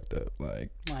up fucked up.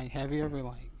 Like have you ever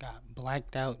like got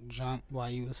blacked out drunk while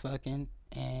you was fucking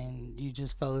and you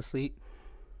just fell asleep?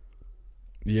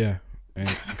 Yeah. And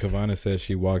Kavana said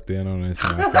she walked in on us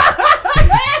and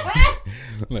I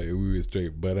like we was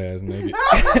straight butt ass naked.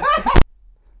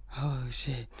 Oh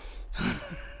shit.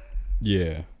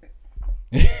 Yeah.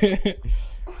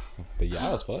 But yeah,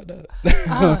 I was fucked up.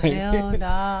 Oh hell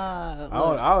nah.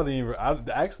 I don't even.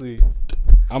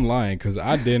 I'm lying because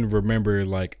I didn't remember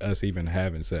like us even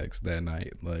having sex that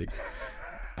night. Like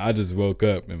I just woke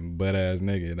up and butt ass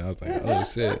naked. And I was like, oh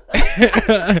shit,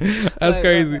 that's like,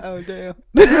 crazy. Oh damn.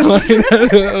 Like,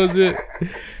 that was it.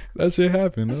 That shit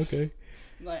happened. Okay.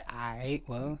 Like, alright,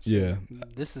 well, shit, yeah,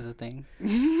 this is a thing.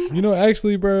 You know,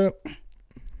 actually, bro.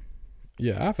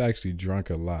 Yeah, I've actually drunk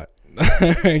a lot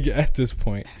at this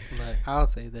point. Look, I'll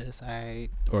say this, alright.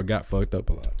 Or got fucked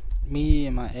up a lot. Me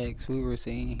and my ex, we were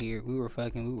sitting here. We were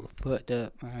fucking. We were fucked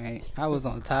up. All right. I was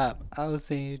on top. I was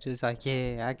sitting here just like,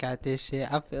 yeah, I got this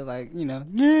shit. I feel like, yeah,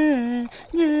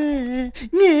 yeah,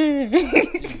 yeah.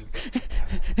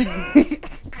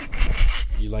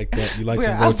 You like that? You like Bro,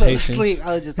 the I fell rotations? asleep.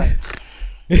 I was just like,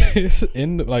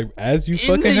 in the, like as you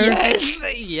fucking her.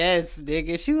 yes,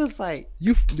 nigga. She was like,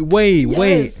 Wait.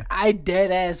 yes, I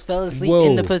dead ass fell asleep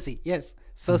in the pussy. Yes.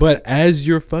 So, but as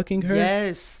you're fucking her,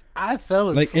 yes, I fell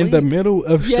asleep. like in the middle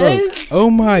of stroke. Yes, Oh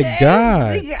my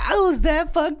god, nigga, I was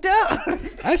that fucked up.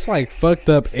 that's like fucked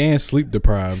up and sleep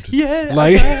deprived. Yeah,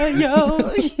 like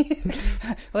yo.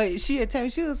 Wait, she had told me,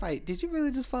 she was like, "Did you really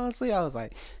just fall asleep?" I was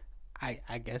like,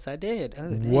 I guess I did. Oh,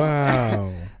 damn.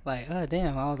 Wow. Like, oh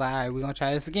damn. I was like, all right, we're gonna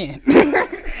try this again.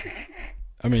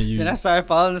 I mean, Then I started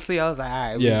falling asleep. I was like, all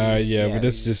right. But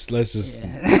let's just.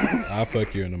 I'll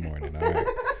fuck you in the morning. All right.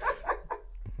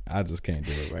 I just can't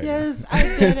do it right now. Yes, I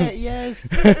did it. Yes.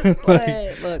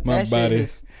 But look, My that body. shit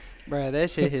is, bro. That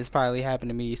shit has probably happened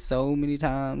to me so many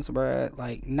times, bro.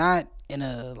 Like, not in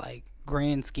a like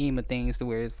grand scheme of things to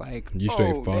where it's like You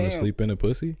straight falling damn. asleep in a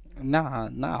pussy? Nah,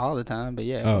 not all the time, but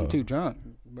yeah, if I'm too drunk,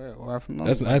 bro. Or if I'm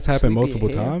That's like, happened sleepy multiple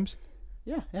as hell. times.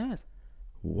 Yeah, yes,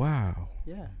 Wow.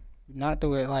 yeah. Not the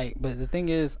way like, but the thing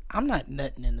is, I'm not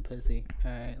nutting in the pussy.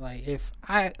 All right, like if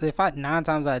I 9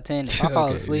 times out of 10, if I fall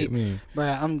Okay, asleep, I mean,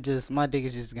 bro, my dick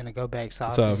is just gonna go back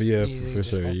soft. yeah, easy, for just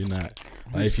sure. gonna- You're not.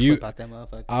 you Like if just you, slip out that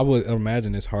motherfucker. I would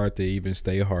imagine it's hard to even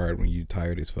stay hard when you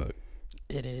tired as fuck.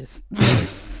 It is.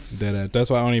 That's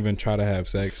why I don't even try to have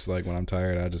sex. Like when I'm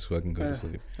tired, I just fucking go to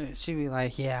sleep. She be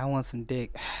like, "Yeah, I want some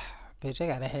dick." Bitch, I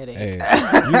got a headache. Hey,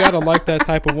 you gotta like that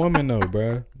type of woman though,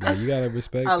 bro. Like you gotta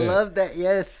respect I that. love that.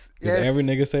 Yes, 'Cause yes. every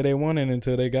nigga say they want it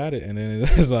until they got it, and then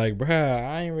it's like, bruh,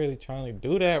 I ain't really trying to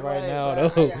do that right now bro,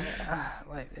 though.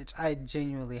 like, bitch, I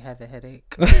genuinely have a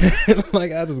headache.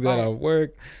 Like I just got off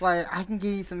work. Like, I can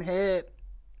give you some head.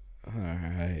 All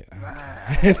right.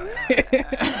 Like,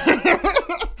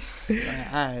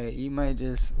 all right, you might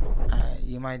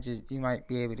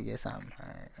be able to get something. All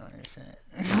right, I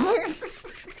understand.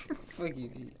 Fuck you,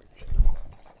 dude.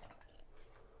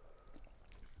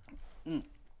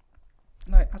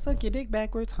 Like, I suck your dick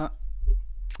backwards, huh?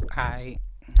 Alright.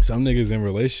 Some niggas in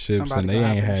relationships I'm about and to they go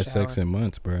hop ain't in the had sex shower. in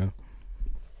months, bro.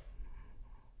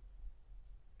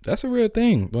 That's a real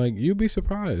thing. Like you'd be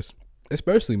surprised,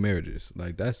 especially marriages.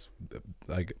 Like that's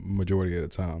like majority of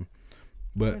the time.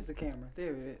 But Where's the camera?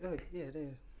 There it is. Oh, yeah, there.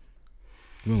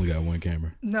 we only got one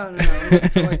camera. No. I'm looking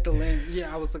for like the lens.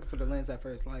 Yeah, I was looking for the lens at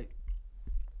first. Like,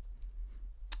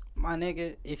 my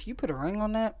nigga, if you put a ring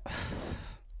on that,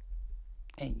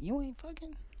 and you ain't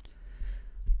fucking.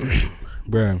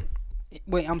 Bruh.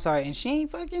 Wait, I'm sorry, and she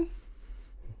ain't fucking.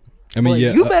 I mean, Boy,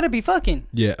 yeah, you better be fucking.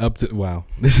 yeah, up to wow.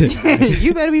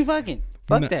 You better be fucking.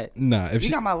 Fuck that. Nah, if You she,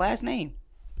 got my last name.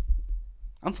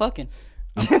 I'm fucking.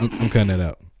 I'm cutting that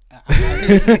out.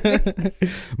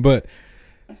 But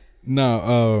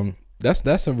no,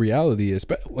 that's a reality,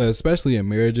 especially in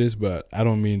marriages. But I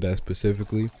don't mean that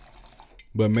specifically.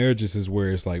 But marriages is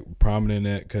where it's like prominent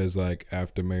at, because like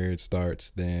after marriage starts,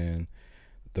 then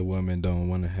the women don't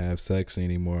want to have sex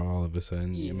anymore all of a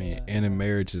sudden. I mean, and in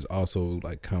marriage is also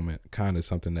like kind of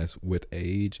something that's with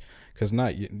age, because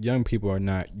not young people are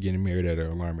not getting married at an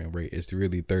alarming rate. It's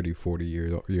really 30, 40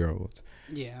 year olds.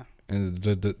 Yeah. And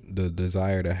the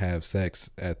desire to have sex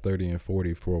at 30 and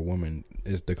 40 for a woman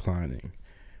is declining,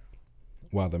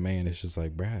 while the man is just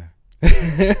like, bruh.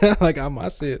 Like I'm my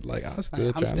shit. Like I'm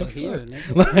still trying to here,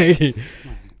 fuck. nigga.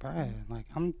 Bruh, like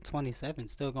I'm 27,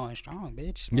 still going strong,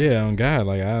 bitch. Like, Yeah, on God.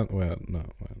 Like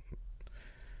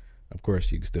of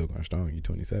course you still going strong. You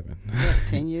 27.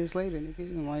 10 years later, nigga.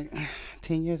 I'm like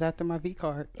 10 years after my V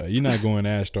card. You're not going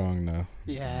as strong now.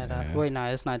 Yeah. Wait, no,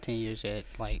 it's not 10 years yet.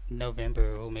 Like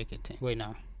November will make it 10. Wait,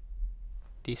 no.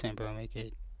 December will make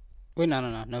it. Wait,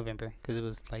 no, November, because it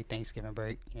was like Thanksgiving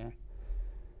break. Yeah.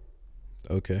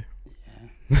 Okay.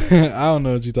 Yeah. I don't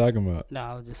know what you're talking about. No,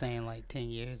 I was just saying like 10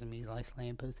 years of me like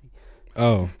slaying pussy.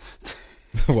 Oh.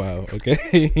 Wow.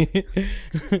 Okay.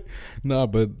 No,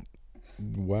 but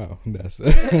wow, that's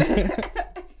I'm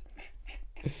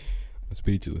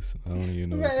speechless. I don't even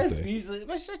know what to say. Speechless.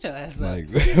 But shut your ass up.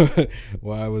 Like,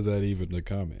 why was that even a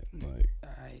comment? Like,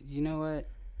 Alright, you know what?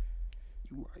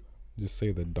 You right. just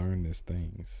say the darndest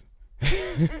things.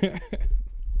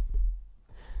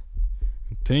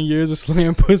 10 years of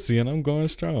slaying pussy and I'm going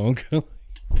strong.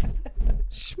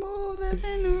 Smoother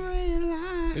than the red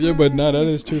line. Yeah, but no, that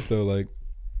is truth though. Like,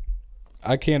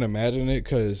 I can't imagine it,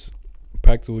 because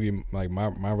practically, like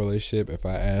my relationship, if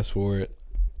I ask for it,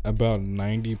 about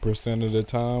 90% of the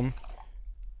time,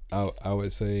 I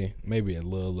would say maybe a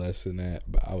little less than that,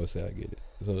 but I would say I get it.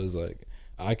 So it's like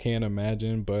I can't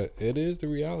imagine, but it is the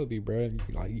reality, bro.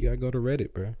 Like you gotta go to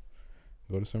Reddit, bro.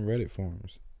 Go to some Reddit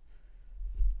forums.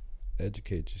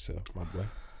 Educate yourself, my boy.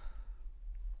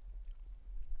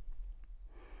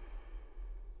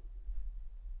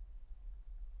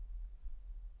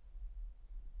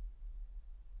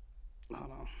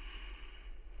 Hold on.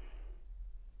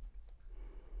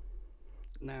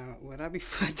 Now, would I be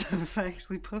fucked up if I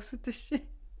actually posted this shit?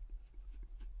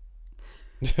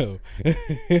 Yo.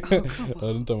 come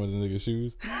I'm talking about the nigga's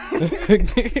shoes.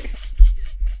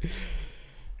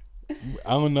 I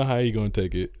don't know how you gonna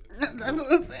take it. That's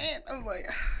what I'm saying. I'm like,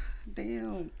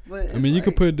 damn. But I mean, you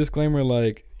could put a disclaimer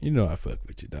like, you know, I fuck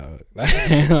with you, dog.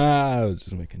 I was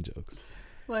just making jokes.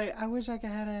 Like, I wish I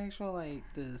could have the actual, like,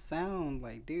 the sound.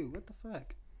 Like, dude, what the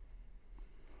fuck?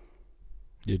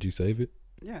 Did you save it?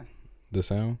 Yeah. The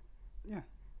sound? Yeah.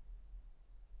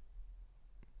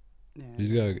 Yeah.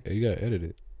 You gotta edit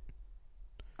it.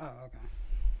 Oh, okay.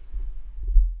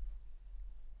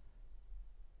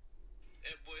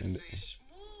 And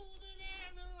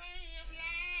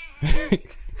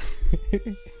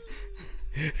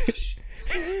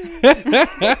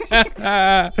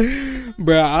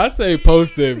bro, I say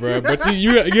post it, bro, but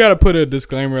you gotta put a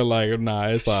disclaimer like, nah,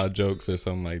 it's all jokes or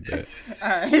something like that.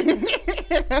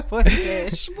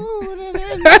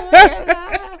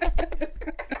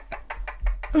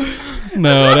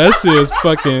 No, that shit is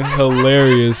fucking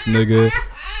hilarious, nigga.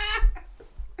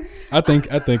 I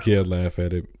think he'll laugh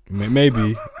at it.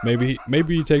 Maybe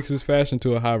he takes his fashion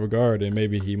to a high regard, and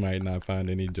maybe he might not find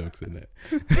any jokes in that.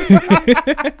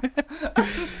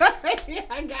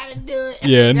 I gotta do it.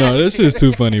 Yeah, no, this shit's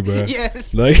too funny, bro.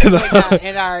 Yes. Like,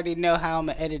 and I already know how I'm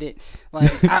gonna edit it.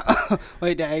 Like,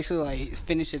 wait to actually like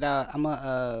finish it out. I'm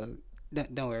gonna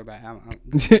don't worry about it.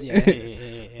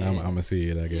 I'm gonna see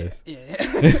it, I guess. Yeah.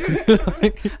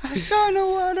 I sure know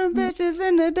what them bitches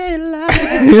in the daylight.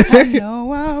 I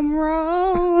know I'm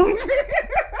wrong.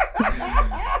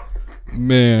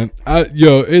 Man,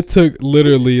 it took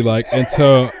literally like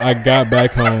until I got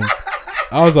back home.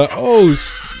 I was like, oh,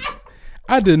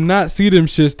 I did not see them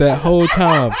shits that whole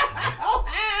time.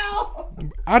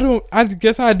 I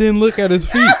guess I didn't look at his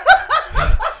feet.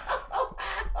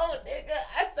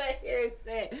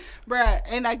 Bruh,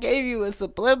 and I gave you a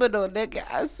subliminal, nigga.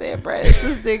 I said, bruh, it's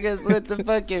this niggas with the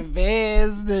fucking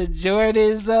Vans, the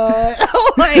Jordans on.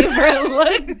 I'm like,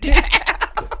 bruh, look down.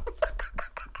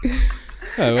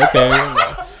 Oh, okay.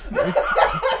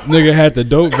 Nigga had the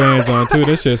dope Vans on too.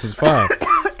 This shit is fire.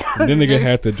 And then nigga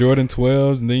had the Jordan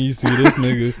 12s, and then you see this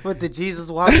nigga with the Jesus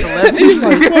Walk 11s.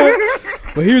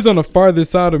 Like, but he was on the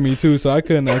farthest side of me too, so I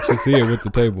couldn't actually see it with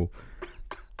the table.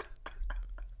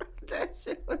 That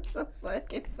shit was so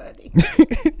fucking funny.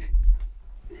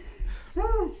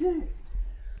 Oh shit.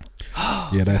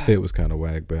 Yeah, that fit was kind of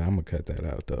whack, but I'm gonna cut that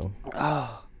out though.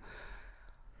 Oh.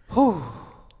 Whew.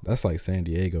 That's like San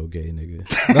Diego gay nigga.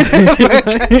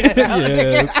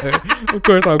 Yeah, of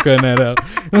course I'm cutting that out.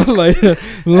 like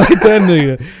that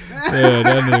nigga. Yeah,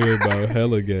 that nigga about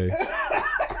hella gay.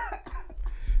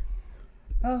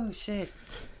 Oh shit.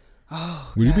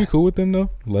 Oh. Would you be cool with them though?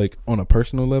 Like on a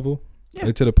personal level? Yeah.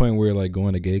 Like to the point where like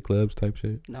going to gay clubs type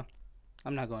shit? No.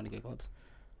 I'm not going to gay clubs.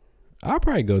 I'll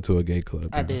probably go to a gay club.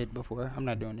 I did before. I'm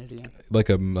not doing it again. Like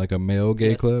a male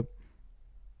gay club?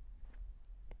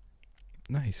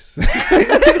 Nice.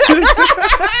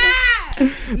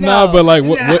 Nah, but like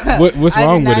what's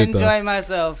wrong with it though? I did not enjoy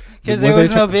myself because there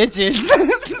was no bitches.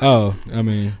 Oh, I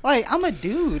mean, like I'm a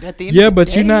dude at the end. Yeah, of the but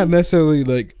day. you're not necessarily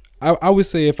like. I would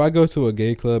say if I go to a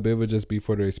gay club, it would just be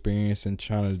for the experience and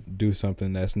trying to do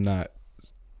something that's not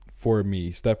for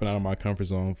me, stepping out of my comfort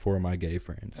zone for my gay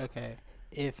friends. Okay,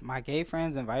 if my gay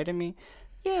friends invited me,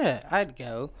 yeah, I'd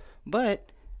go.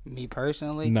 But me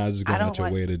personally, not just going out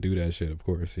your way to do that shit. Of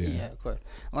course, yeah. Yeah, of course.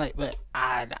 Like, but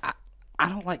I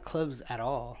don't like clubs at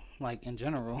all, like in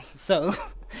general. So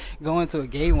going to a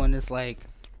gay one is like.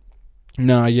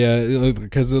 Nah, yeah,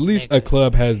 because at least a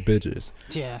club has bitches.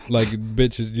 Yeah. Like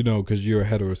bitches, you know, because you're a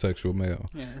heterosexual male.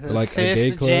 Yeah, like a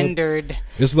gay club, cisgendered.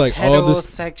 It's like all this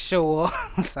heterosexual.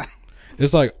 Sorry.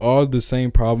 It's like all the same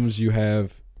problems you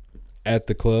have at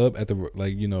the club, at the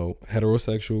like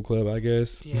heterosexual club, I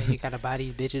guess. Yeah, you gotta buy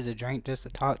these bitches a drink just to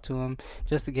talk to them,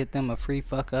 just to get them a free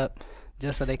fuck up,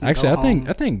 just so they can. Actually, go home.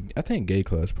 I think gay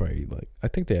clubs probably I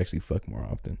think they actually fuck more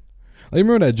often. Like,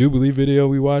 remember that Jubilee video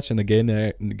we watched, and the gay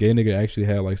nigga actually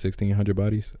had like 1,600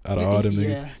 bodies out of all them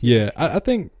niggas. Yeah, I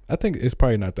think it's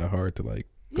probably not that hard to like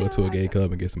go to a gay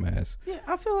club and get some ass. Yeah,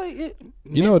 I feel like it.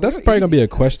 You know, that's probably gonna be a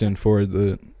question for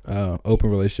the open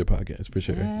relationship podcast for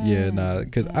sure.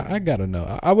 Because I gotta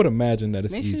know. I would imagine that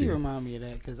it's Make easier. sure you remind me of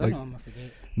that because Like, I know I'm gonna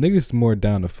forget. Niggas more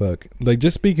down to fuck. Like,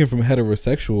 just speaking from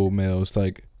heterosexual males,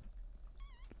 like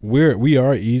we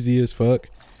are easy as fuck,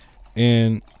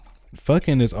 and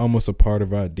fucking is almost a part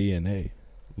of our DNA.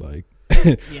 Like,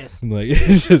 Yes. like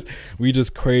it's just we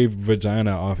just crave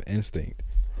vagina off instinct.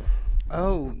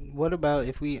 Oh, what about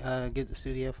if we get the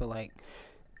studio for like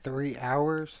 3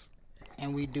 hours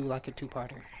and we do like a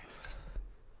 2-parter?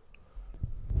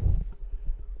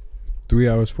 3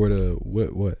 hours for the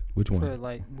what? Which one? For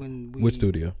like when we Which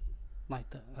studio? Like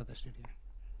the other studio.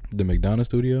 The McDonald's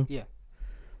studio? Yeah.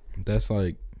 That's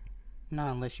like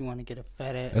Not unless you want to get a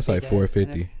fat ass. that's like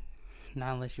 $450.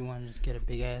 Not unless you want to just get a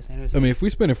big ass. I mean, if we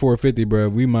spending $450, bro,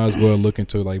 we might as well look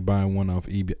into like buying one off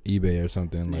eBay or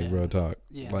something. Like, real talk.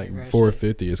 Yeah, like real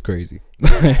 $450 is crazy.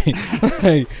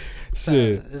 like So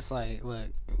shit. it's like, look,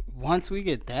 once we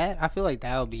get that, I feel like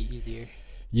that would be easier.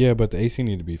 Yeah, but the AC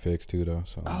need to be fixed too, though.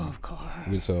 So Oh, of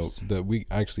course. we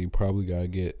actually probably gotta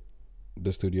get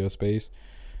the studio space,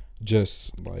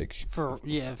 just like For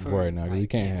right now. 'Cause like, we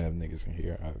can't have niggas in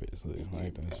here, obviously.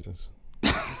 Like that's just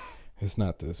it's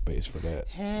not the space for that.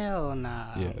 Hell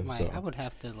nah. Yeah, Like so I would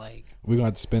have to like. we're gonna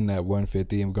have to spend that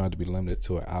 $150, and we're gonna have to be limited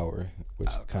to an hour, which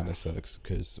Okay. kind of sucks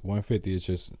because $150 is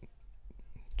just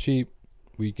cheap.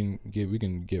 We can get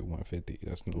 $150.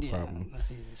 That's no problem.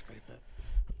 That's easy to scrape up.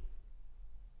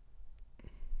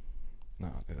 Nah,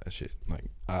 that shit. Like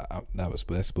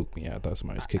that spooked me out. I thought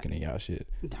somebody was kicking in y'all shit.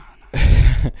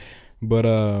 Nah. But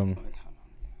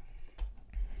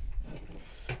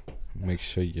make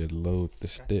sure you load the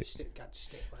stick. Got the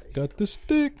stick, buddy. Got the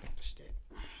stick.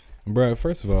 Bruh,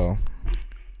 first of all,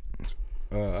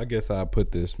 I guess I'll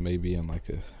put this maybe in like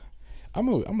I'm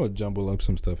gonna jumble up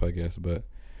some stuff, I guess, but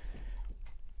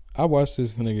I watched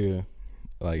this nigga,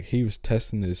 like he was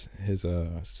testing his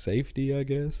safety, I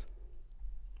guess.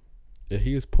 Yeah,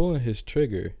 he was pulling his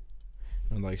trigger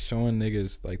and like showing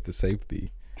niggas like the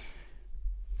safety.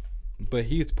 But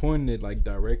he's pointing it like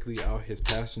directly out his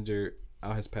passenger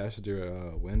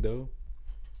window.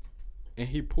 And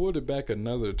he pulled it back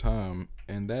another time,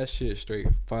 and that shit straight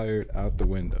fired out the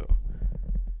window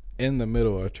in the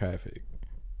middle of traffic.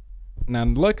 Now,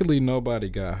 luckily, nobody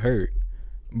got hurt,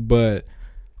 but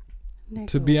Nigga,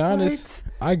 to be honest,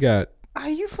 what? Are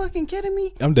you fucking kidding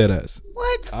me? I'm dead ass.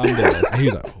 What? I'm dead ass.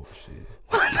 He's like, oh shit.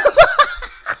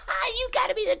 You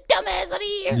gotta be the dumbass out of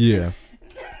here. Yeah.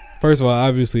 First of all,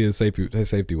 obviously his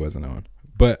safety wasn't on,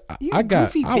 but You I got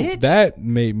goofy bitch. that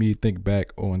made me think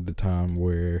back on the time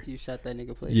where You shot that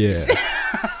nigga place. yeah,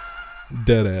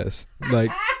 dead ass. Like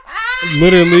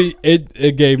literally,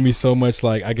 it gave me so much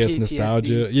like I guess PTSD.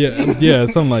 nostalgia. Yeah,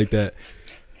 something like that.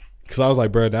 Cause I was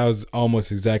like, bro, that was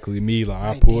almost exactly me. Like I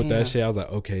Like, pulled damn. that shit. I was like,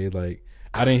 okay, like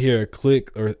I didn't hear a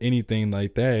click or anything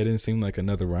like that. It didn't seem like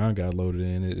another round got loaded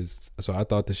in. So I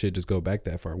thought the shit just go back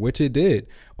that far, which it did.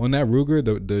 On that Ruger,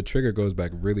 the trigger goes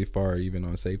back really far, even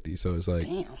on safety. So it's like,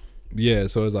 Damn. yeah.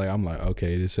 So it's like I'm like,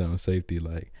 okay, this shit on safety,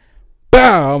 like,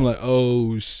 bow. I'm like,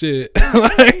 oh shit,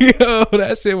 like yo,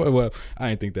 that shit. Well, I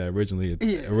didn't think that originally.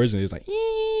 Yeah. Originally, it's like,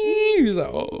 he was like,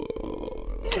 oh.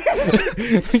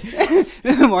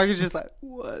 Mark is just like,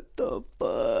 what the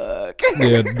fuck?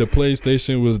 Yeah, the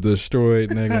PlayStation was destroyed,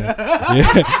 nigga.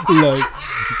 Yeah, like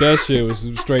that shit was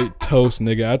straight toast,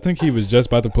 nigga. I think he was just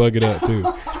about to plug it up too.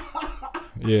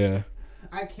 Yeah.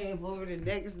 I came over the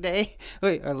next day.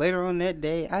 Or later on that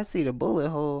day, I see the bullet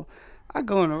hole. I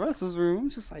go into Russell's room. I'm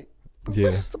just like, but Yeah.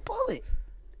 where's the bullet?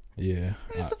 Yeah.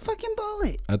 Where's the fucking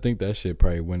bullet? I think that shit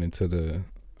probably went into the.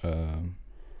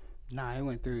 Nah, it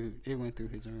went through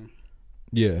his room.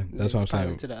 Yeah, that's what I'm Probably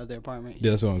saying. to the other apartment.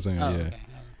 Yeah, that's what I'm saying. Oh, Yeah. okay.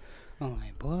 I'm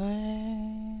like,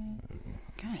 boy.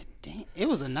 God damn. It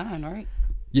was a 9, right?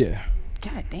 Yeah.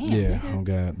 God damn. Yeah. Nigga. Oh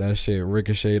god, that shit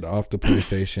ricocheted off the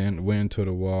PlayStation, went into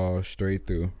the wall, straight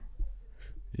through.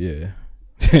 Yeah.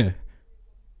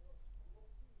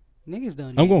 Niggas don't.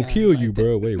 I'm need gonna guns kill like you, that.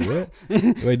 bro. Wait, what?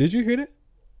 Wait, did you hear that?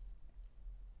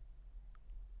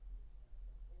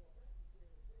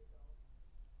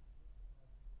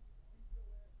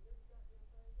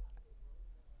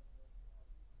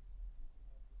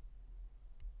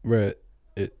 Right.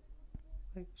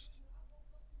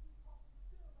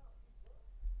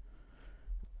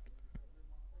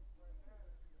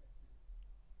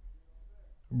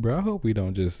 Bro, I hope we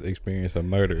don't just experience a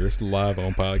murder. It's live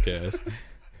on podcast.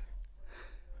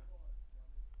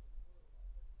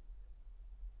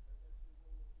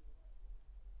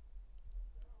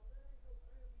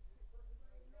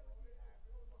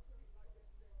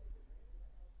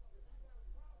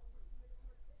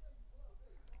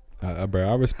 Bro,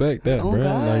 I respect that, Oh, bro.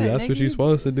 God, Like that's what nigga. you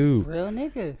supposed to do. Real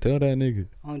nigga. Tell that nigga.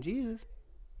 On Jesus.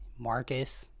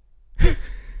 Marcus.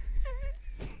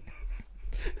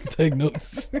 Take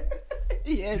notes.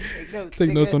 Yeah, take notes. Take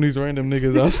nigga. notes on these random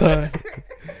niggas outside.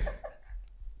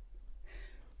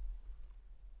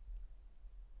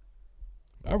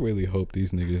 I really hope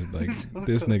these niggas like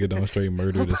this nigga don't straight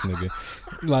murder this nigga.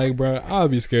 Like, bro, I'll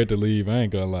be scared to leave. I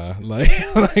ain't gonna lie. Like,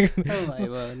 I'm like,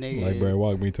 well, nigga. like, bro,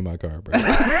 walk me to my car, bro.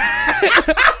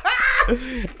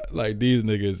 Like these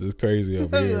niggas is crazy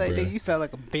over I be here, like, bro. nigga, you sound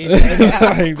like a bitch. Right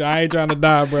now. I ain't trying to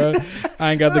die, bro.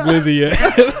 I ain't got the glizzy yet.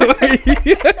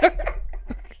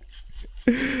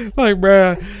 Like,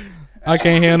 bro, I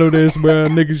can't handle this, bro.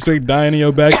 Niggas straight dying in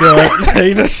your backyard.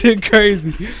 Ain't that shit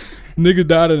crazy? Niggas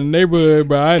died in the neighborhood,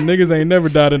 bro. Niggas ain't never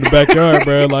died in the backyard,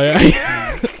 bro. Like,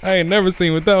 I ain't never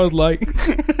seen what that was like.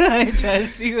 I ain't trying to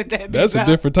see what that. That's a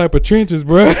different type of trenches,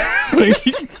 bro. Like,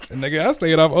 nigga, I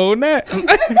stayed off old Nat.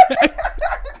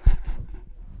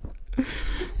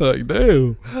 Like,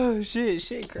 damn. Oh shit.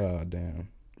 Oh, damn.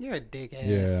 You're a dick ass.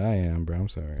 Yeah, I am, bro. I'm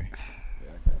sorry.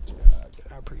 Yeah, I got you.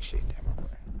 I appreciate that, my boy.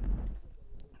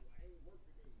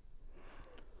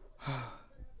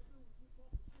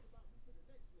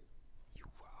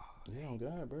 Yeah, on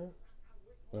God, bro.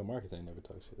 Well, Marcus ain't never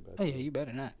talked shit about Oh yeah, you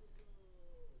better not.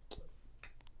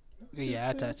 Yeah,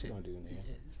 I touch it. Gonna do,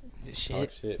 nigga? Shit.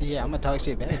 Talk shit, Yeah, I'm gonna talk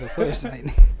shit back, of course. Like,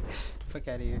 fuck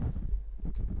out of here.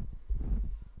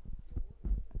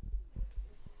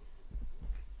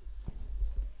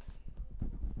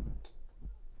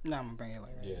 Nah, I'm gonna bring it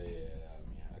like right. Yeah. I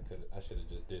mean, I should have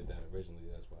just did that originally.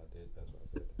 That's why I did. That's why I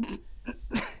said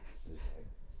that.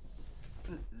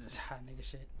 This is hot nigga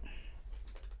shit.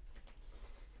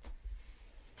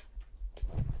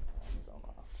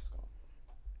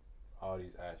 All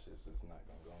these ashes is not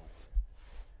gonna go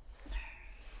anywhere.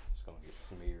 It's gonna get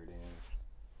smeared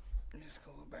in. It's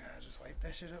cool, but I'll just wipe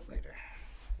that shit up later.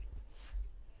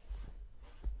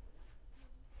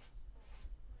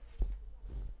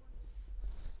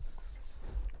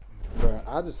 Bro,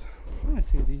 I wanna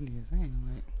see what these niggas saying.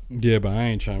 Like, yeah, but I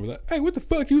ain't trying to be like, hey, what the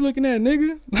fuck you looking at,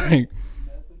 nigga? Like,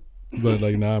 but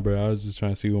like, nah, bro, I was just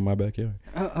trying to see what my backyard.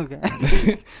 oh, okay.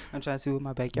 I'm trying to see what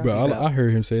my backyard. Bro, I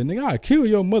heard him say, nigga, I kill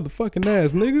your motherfucking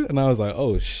ass, nigga. And I was like,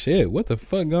 oh shit, what the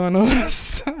fuck going on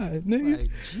outside, nigga? Like,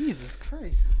 Jesus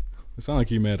Christ. It sounded like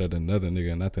he mad at another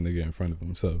nigga, not the nigga in front of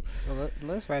him. So Well,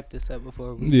 let's wrap this up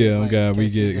before we yeah, like, God, we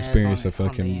catch get his ass experience on a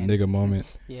fucking the end. nigga moment.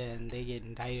 Yeah, and they get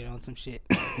indicted on some shit.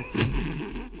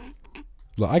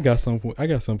 Look, I got something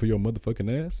for your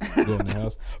motherfucking ass. Go in the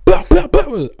house. Blah, blah, blah.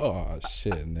 Oh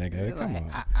shit, nigga, come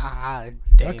on.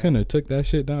 Damn. I couldn't have took that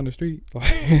shit down the street.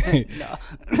 Like, No.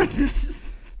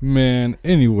 man.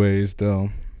 Anyways,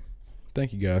 though,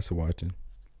 thank you guys for watching.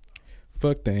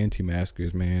 Fuck the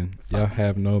anti-maskers, man. Y'all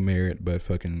have no merit but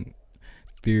fucking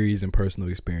theories and personal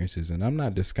experiences, and I'm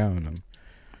not discounting them.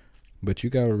 But you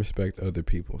gotta respect other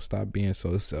people. Stop being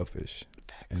so selfish.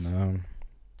 Facts. And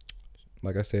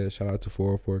like I said, shout out to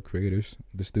 404 Creators.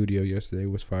 The studio yesterday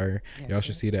was fire. Yes, Y'all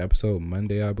should see the episode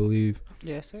Monday, I believe.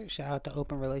 Yes, sir. Shout out to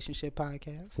Open Relationship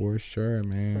Podcast. For sure,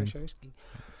 man. For sure.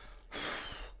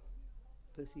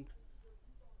 Pussy.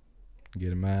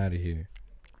 Get him out of here.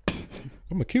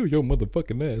 I'm gonna kill your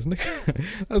motherfucking ass,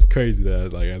 nigga. That's crazy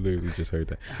that I literally just heard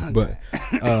that. But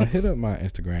hit up my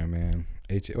Instagram, man.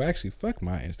 Well, actually, fuck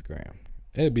my Instagram.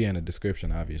 It'll be in the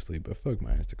description, obviously, but fuck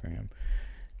my Instagram.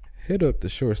 Hit up the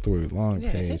short story long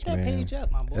page, hit that man. page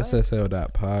up, my boy.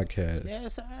 SSL.podcast.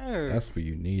 Yes, sir. That's where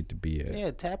you need to be at.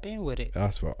 Yeah, tap in with it.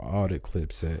 That's where all the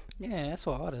clips at. Yeah, that's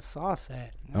where all the sauce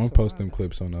at. I'm gonna post them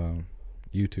clips on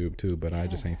YouTube too, but I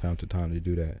just ain't found the time to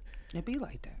do that. It be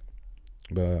like that.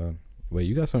 But wait,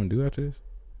 you got something to do after this?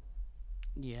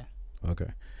 Yeah. Okay.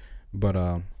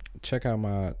 But check out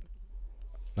my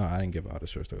I didn't give out the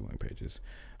short story long pages.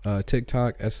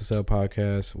 TikTok, SSL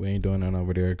podcast. We ain't doing that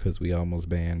over there because we almost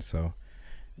banned, so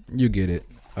you get it.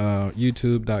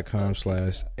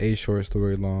 YouTube.com/a short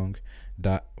story long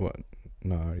dot what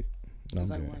no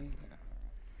I'm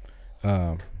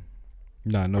good.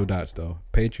 No dots though.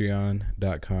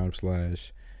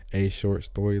 Patreon.com/a short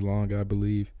story long, I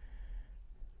believe.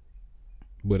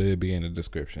 But it'll be in the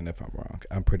description if I'm wrong.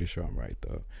 I'm pretty sure I'm right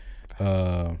though.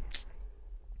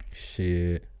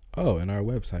 Shit. Oh, and our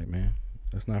website, man.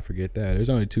 Let's not forget that. There's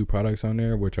only 2 products on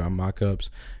there, which are mock-ups.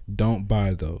 Don't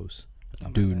buy those.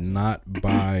 Do not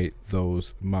buy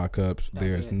those mock-ups.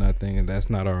 There's nothing, and that's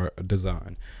not our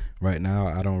design. Right now,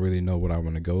 I don't really know what I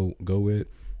want to go with,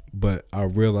 but I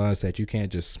realize that you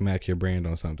can't just smack your brand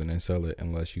on something and sell it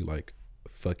unless you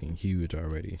fucking huge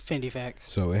already. Fendi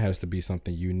facts. So it has to be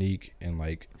something unique and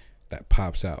that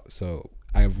pops out. So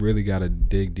I've really got to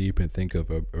dig deep and think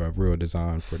of a real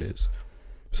design for this.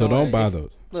 So don't buy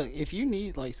those. Look, if you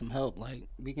need like some help, like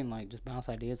we can like just bounce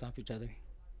ideas off each other.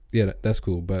 Yeah, that's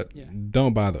cool, but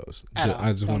don't buy those.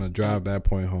 I just want to drive that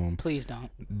point home. Please don't.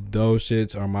 Those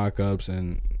shits are mock-ups,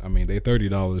 and I mean they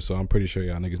 $30, so I'm pretty sure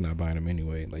y'all niggas not buying them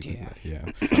anyway. Like, yeah.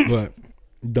 But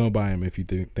don't buy them if you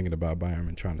thinking about buying them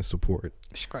and trying to support.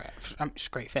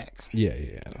 Straight facts. Yeah.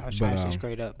 I was trying to say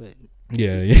straight up, but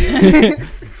yeah.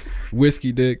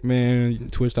 Whiskey Dick, man.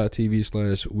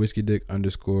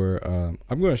 Twitch.tv/whiskeydick_.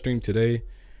 I'm going to stream today.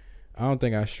 I don't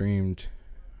think I streamed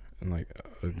in like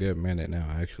a good minute now,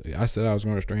 actually. I said I was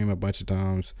going to stream a bunch of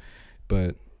times,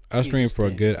 but I streamed for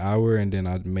a good hour, and then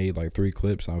I made like 3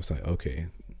 clips. I was like, okay,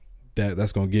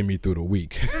 that's going to get me through the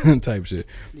week type shit.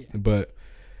 Yeah. But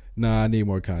I need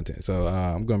more content. So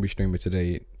I'm going to be streaming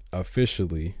today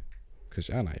officially, because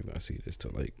y'all not even going to see this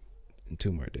till like in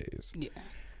 2 more days. Yeah.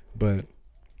 But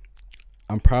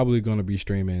I'm probably going to be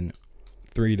streaming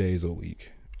 3 days a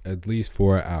week, at least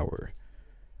for an hour.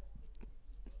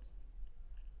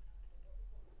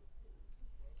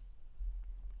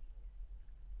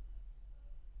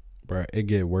 Bro, it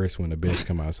get worse when the bitch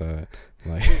come outside.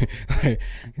 Like,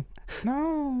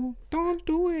 no, don't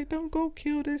do it. Don't go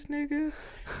kill this nigga.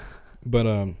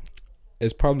 But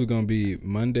it's probably gonna be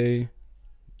Monday,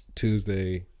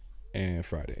 Tuesday, and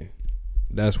Friday.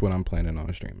 That's what I'm planning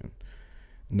on streaming.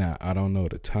 Now, I don't know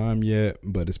the time yet,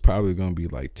 but it's probably gonna be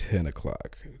like 10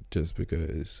 o'clock, just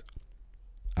because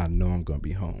I know I'm gonna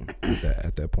be home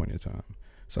at that point in time.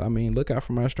 So, I mean, look out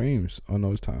for my streams on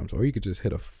those times. Or you could just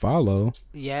hit a follow.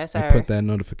 Yes, and put that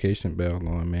notification bell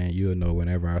on, man. You'll know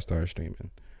whenever I start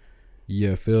streaming.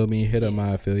 You feel me? Hit up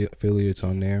my affiliates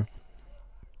on there.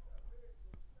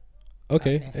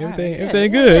 Okay.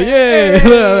 Everything good.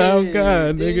 Yeah. Oh,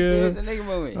 God, nigga. It's a nigga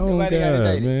moment. Oh, nobody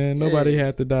God, man. Nobody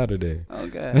had to die today. Oh,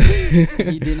 God.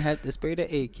 You didn't have to spray the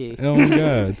AK. Oh,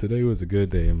 God. Today was a good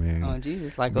day, man. Oh,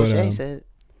 Jesus. Like O'Shea said.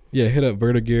 Yeah, hit up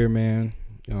Vertigear, man.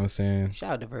 You know what I'm saying?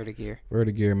 Shout out to Vertigear.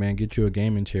 Vertigear, man. Get you a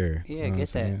gaming chair. Yeah, you know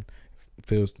get that.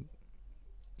 Feels.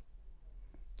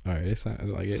 All right, it's not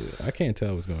like I can't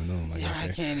tell what's going on. Like, yeah, okay.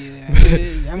 I can't either.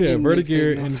 Yeah,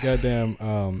 Vertigear and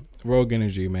goddamn Rogue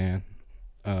Energy, man.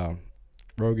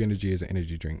 Rogue Energy is an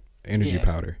energy drink,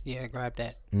 powder. Yeah, grab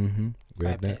that.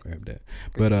 Grab that.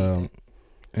 But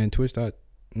and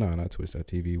not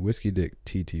Twitch.tv, Whiskey Dick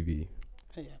TTV.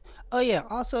 Yeah. Oh yeah.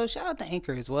 Also, shout out to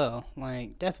Anchor as well.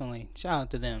 Like, definitely shout out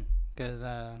to them, because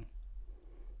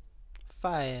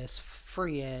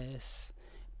free ass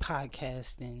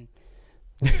podcasting.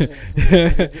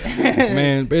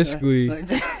 Man, basically,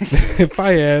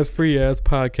 free ass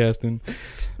podcasting.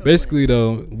 Basically,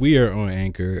 though, we are on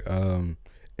Anchor.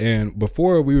 And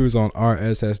before we was on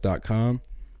RSS.com.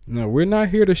 No, we're not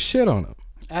here to shit on them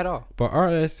at all. But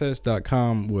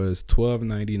RSS.com was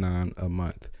 $12.99 a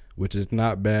month, which is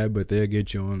not bad, but they'll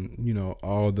get you on,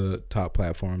 all the top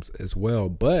platforms as well.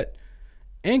 But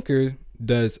Anchor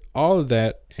does all of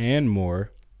that and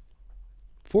more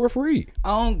for free.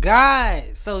 Oh,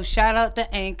 God. So shout out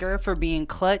to Anchor for being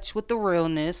clutch with the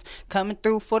realness, coming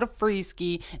through for the free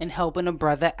ski, and helping a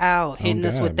brother out, hitting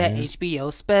us with that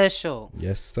HBO special.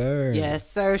 Yes, sir. Yes,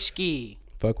 sir, ski.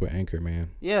 Fuck with Anchor,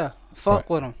 man. Yeah, fuck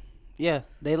with them. Yeah,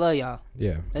 they love y'all.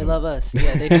 Yeah. They love us.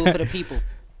 Yeah, they do it for the people.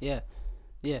 Yeah.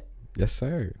 Yes,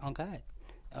 sir. Oh, God.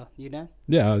 Oh, you done?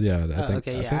 Yeah. I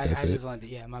just wanted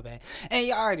to, my bad. And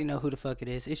y'all already know who the fuck it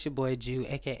is. It's your boy Jew,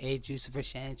 a.k.a. Jucifer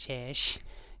Sanchez.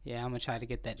 Yeah, I'm going to try to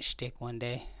get that to stick one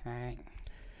day. All right.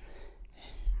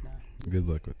 No. Good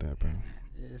luck with that, bro.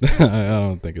 I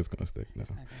don't think it's going to stick. No.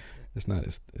 It's not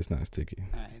sticky.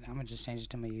 All right, I'm going to just change it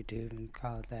to my YouTube and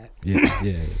call it that. Yeah.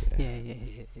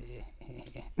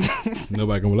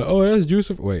 Nobody going to be like, oh, that's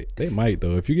Jucifer. Wait, they might,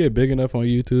 though. If you get big enough on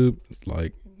YouTube,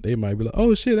 like, they might be like,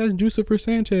 oh, shit, that's Jucifer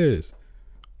Sanchez.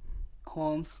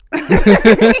 Holmes.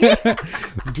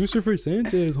 Jucifer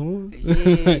Sanchez, Holmes.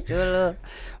 Yeah,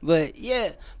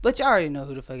 but y'all already know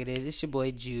who the fuck it is. It's your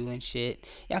boy Jew and shit.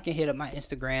 Y'all can hit up my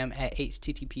Instagram at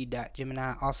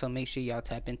http.gemini. Also, make sure y'all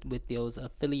tap in with those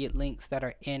affiliate links that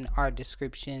are in our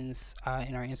descriptions,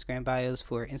 in our Instagram bios,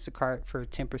 for Instacart for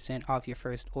 10% off your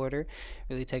first order.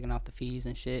 Really taking off the fees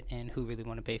and shit, and who really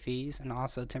want to pay fees. And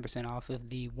also 10% off of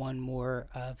the one more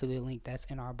affiliate link that's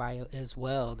in our bio as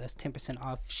well. That's 10%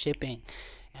 off shipping.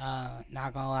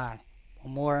 Not gonna lie,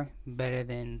 one more better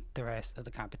than the rest of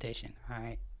the competition. All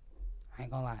right, I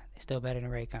ain't gonna lie, it's still better than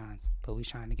Raycons, but we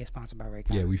trying to get sponsored by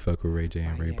Raycons. Yeah, we fuck with Ray J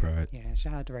and Ray Pride. Yeah,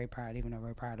 shout out to Ray Pride, even though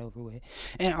Ray Pride over with.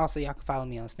 And also, y'all can follow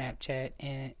me on Snapchat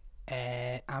and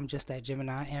at I'm just at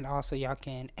Gemini, and also y'all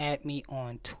can add me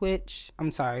on Twitch.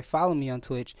 I'm sorry, follow me on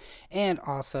Twitch, and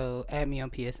also add me on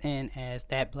PSN as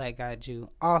That Black Guy Jew.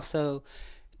 Also,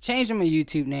 changing my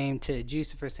YouTube name to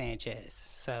Jucifer Sanchez.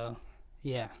 So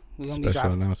yeah, we gonna be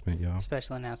Special announcement, y'all.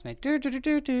 Special announcement. Do, do, do,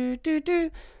 do, do, do,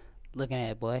 do. Looking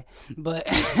at it, boy. But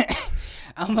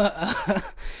I'm gonna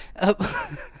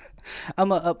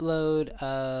upload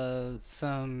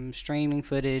some streaming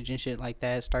footage and shit like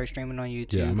that. Start streaming on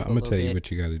YouTube. Yeah, I'm gonna tell you what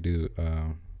you got to do.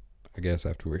 I guess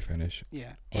after we finish.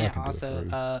 Yeah, Or I and can do it also for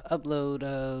you.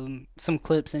 upload some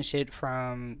clips and shit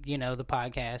from the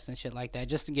podcast and shit like that,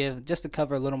 just to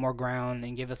cover a little more ground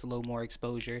and give us a little more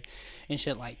exposure and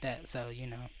shit like that. So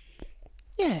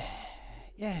yeah.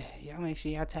 Y'all make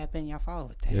sure y'all tap in, y'all follow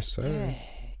with that. Yes, sir.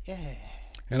 Yeah.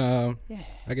 And Yeah.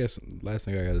 I guess last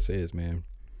thing I gotta say is, man,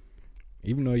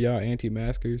 even though y'all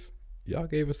anti-maskers, y'all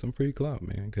gave us some free clout,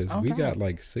 man, because we got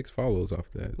like 6 follows off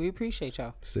that. We appreciate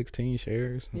y'all. 16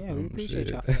 shares. Yeah, we appreciate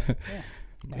shit. y'all for that. Yeah.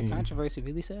 That Man. controversy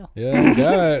really sell. Yeah, on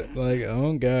God, like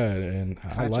on God, and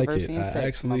I like it. Controversy and I sex,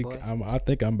 actually, my boy. I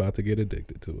think I'm about to get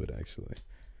addicted to it. Actually,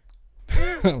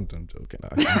 I'm joking.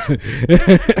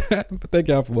 But thank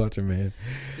y'all for watching, man.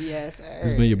 Yes, sir.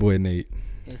 It's been your boy Nate,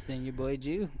 It's been your boy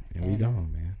Jew. and we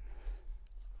gone, man.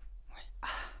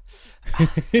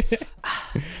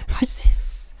 Watch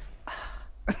this.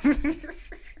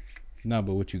 Nah,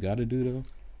 but what you gotta do though?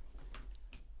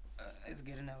 It's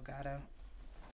good to know, Gato.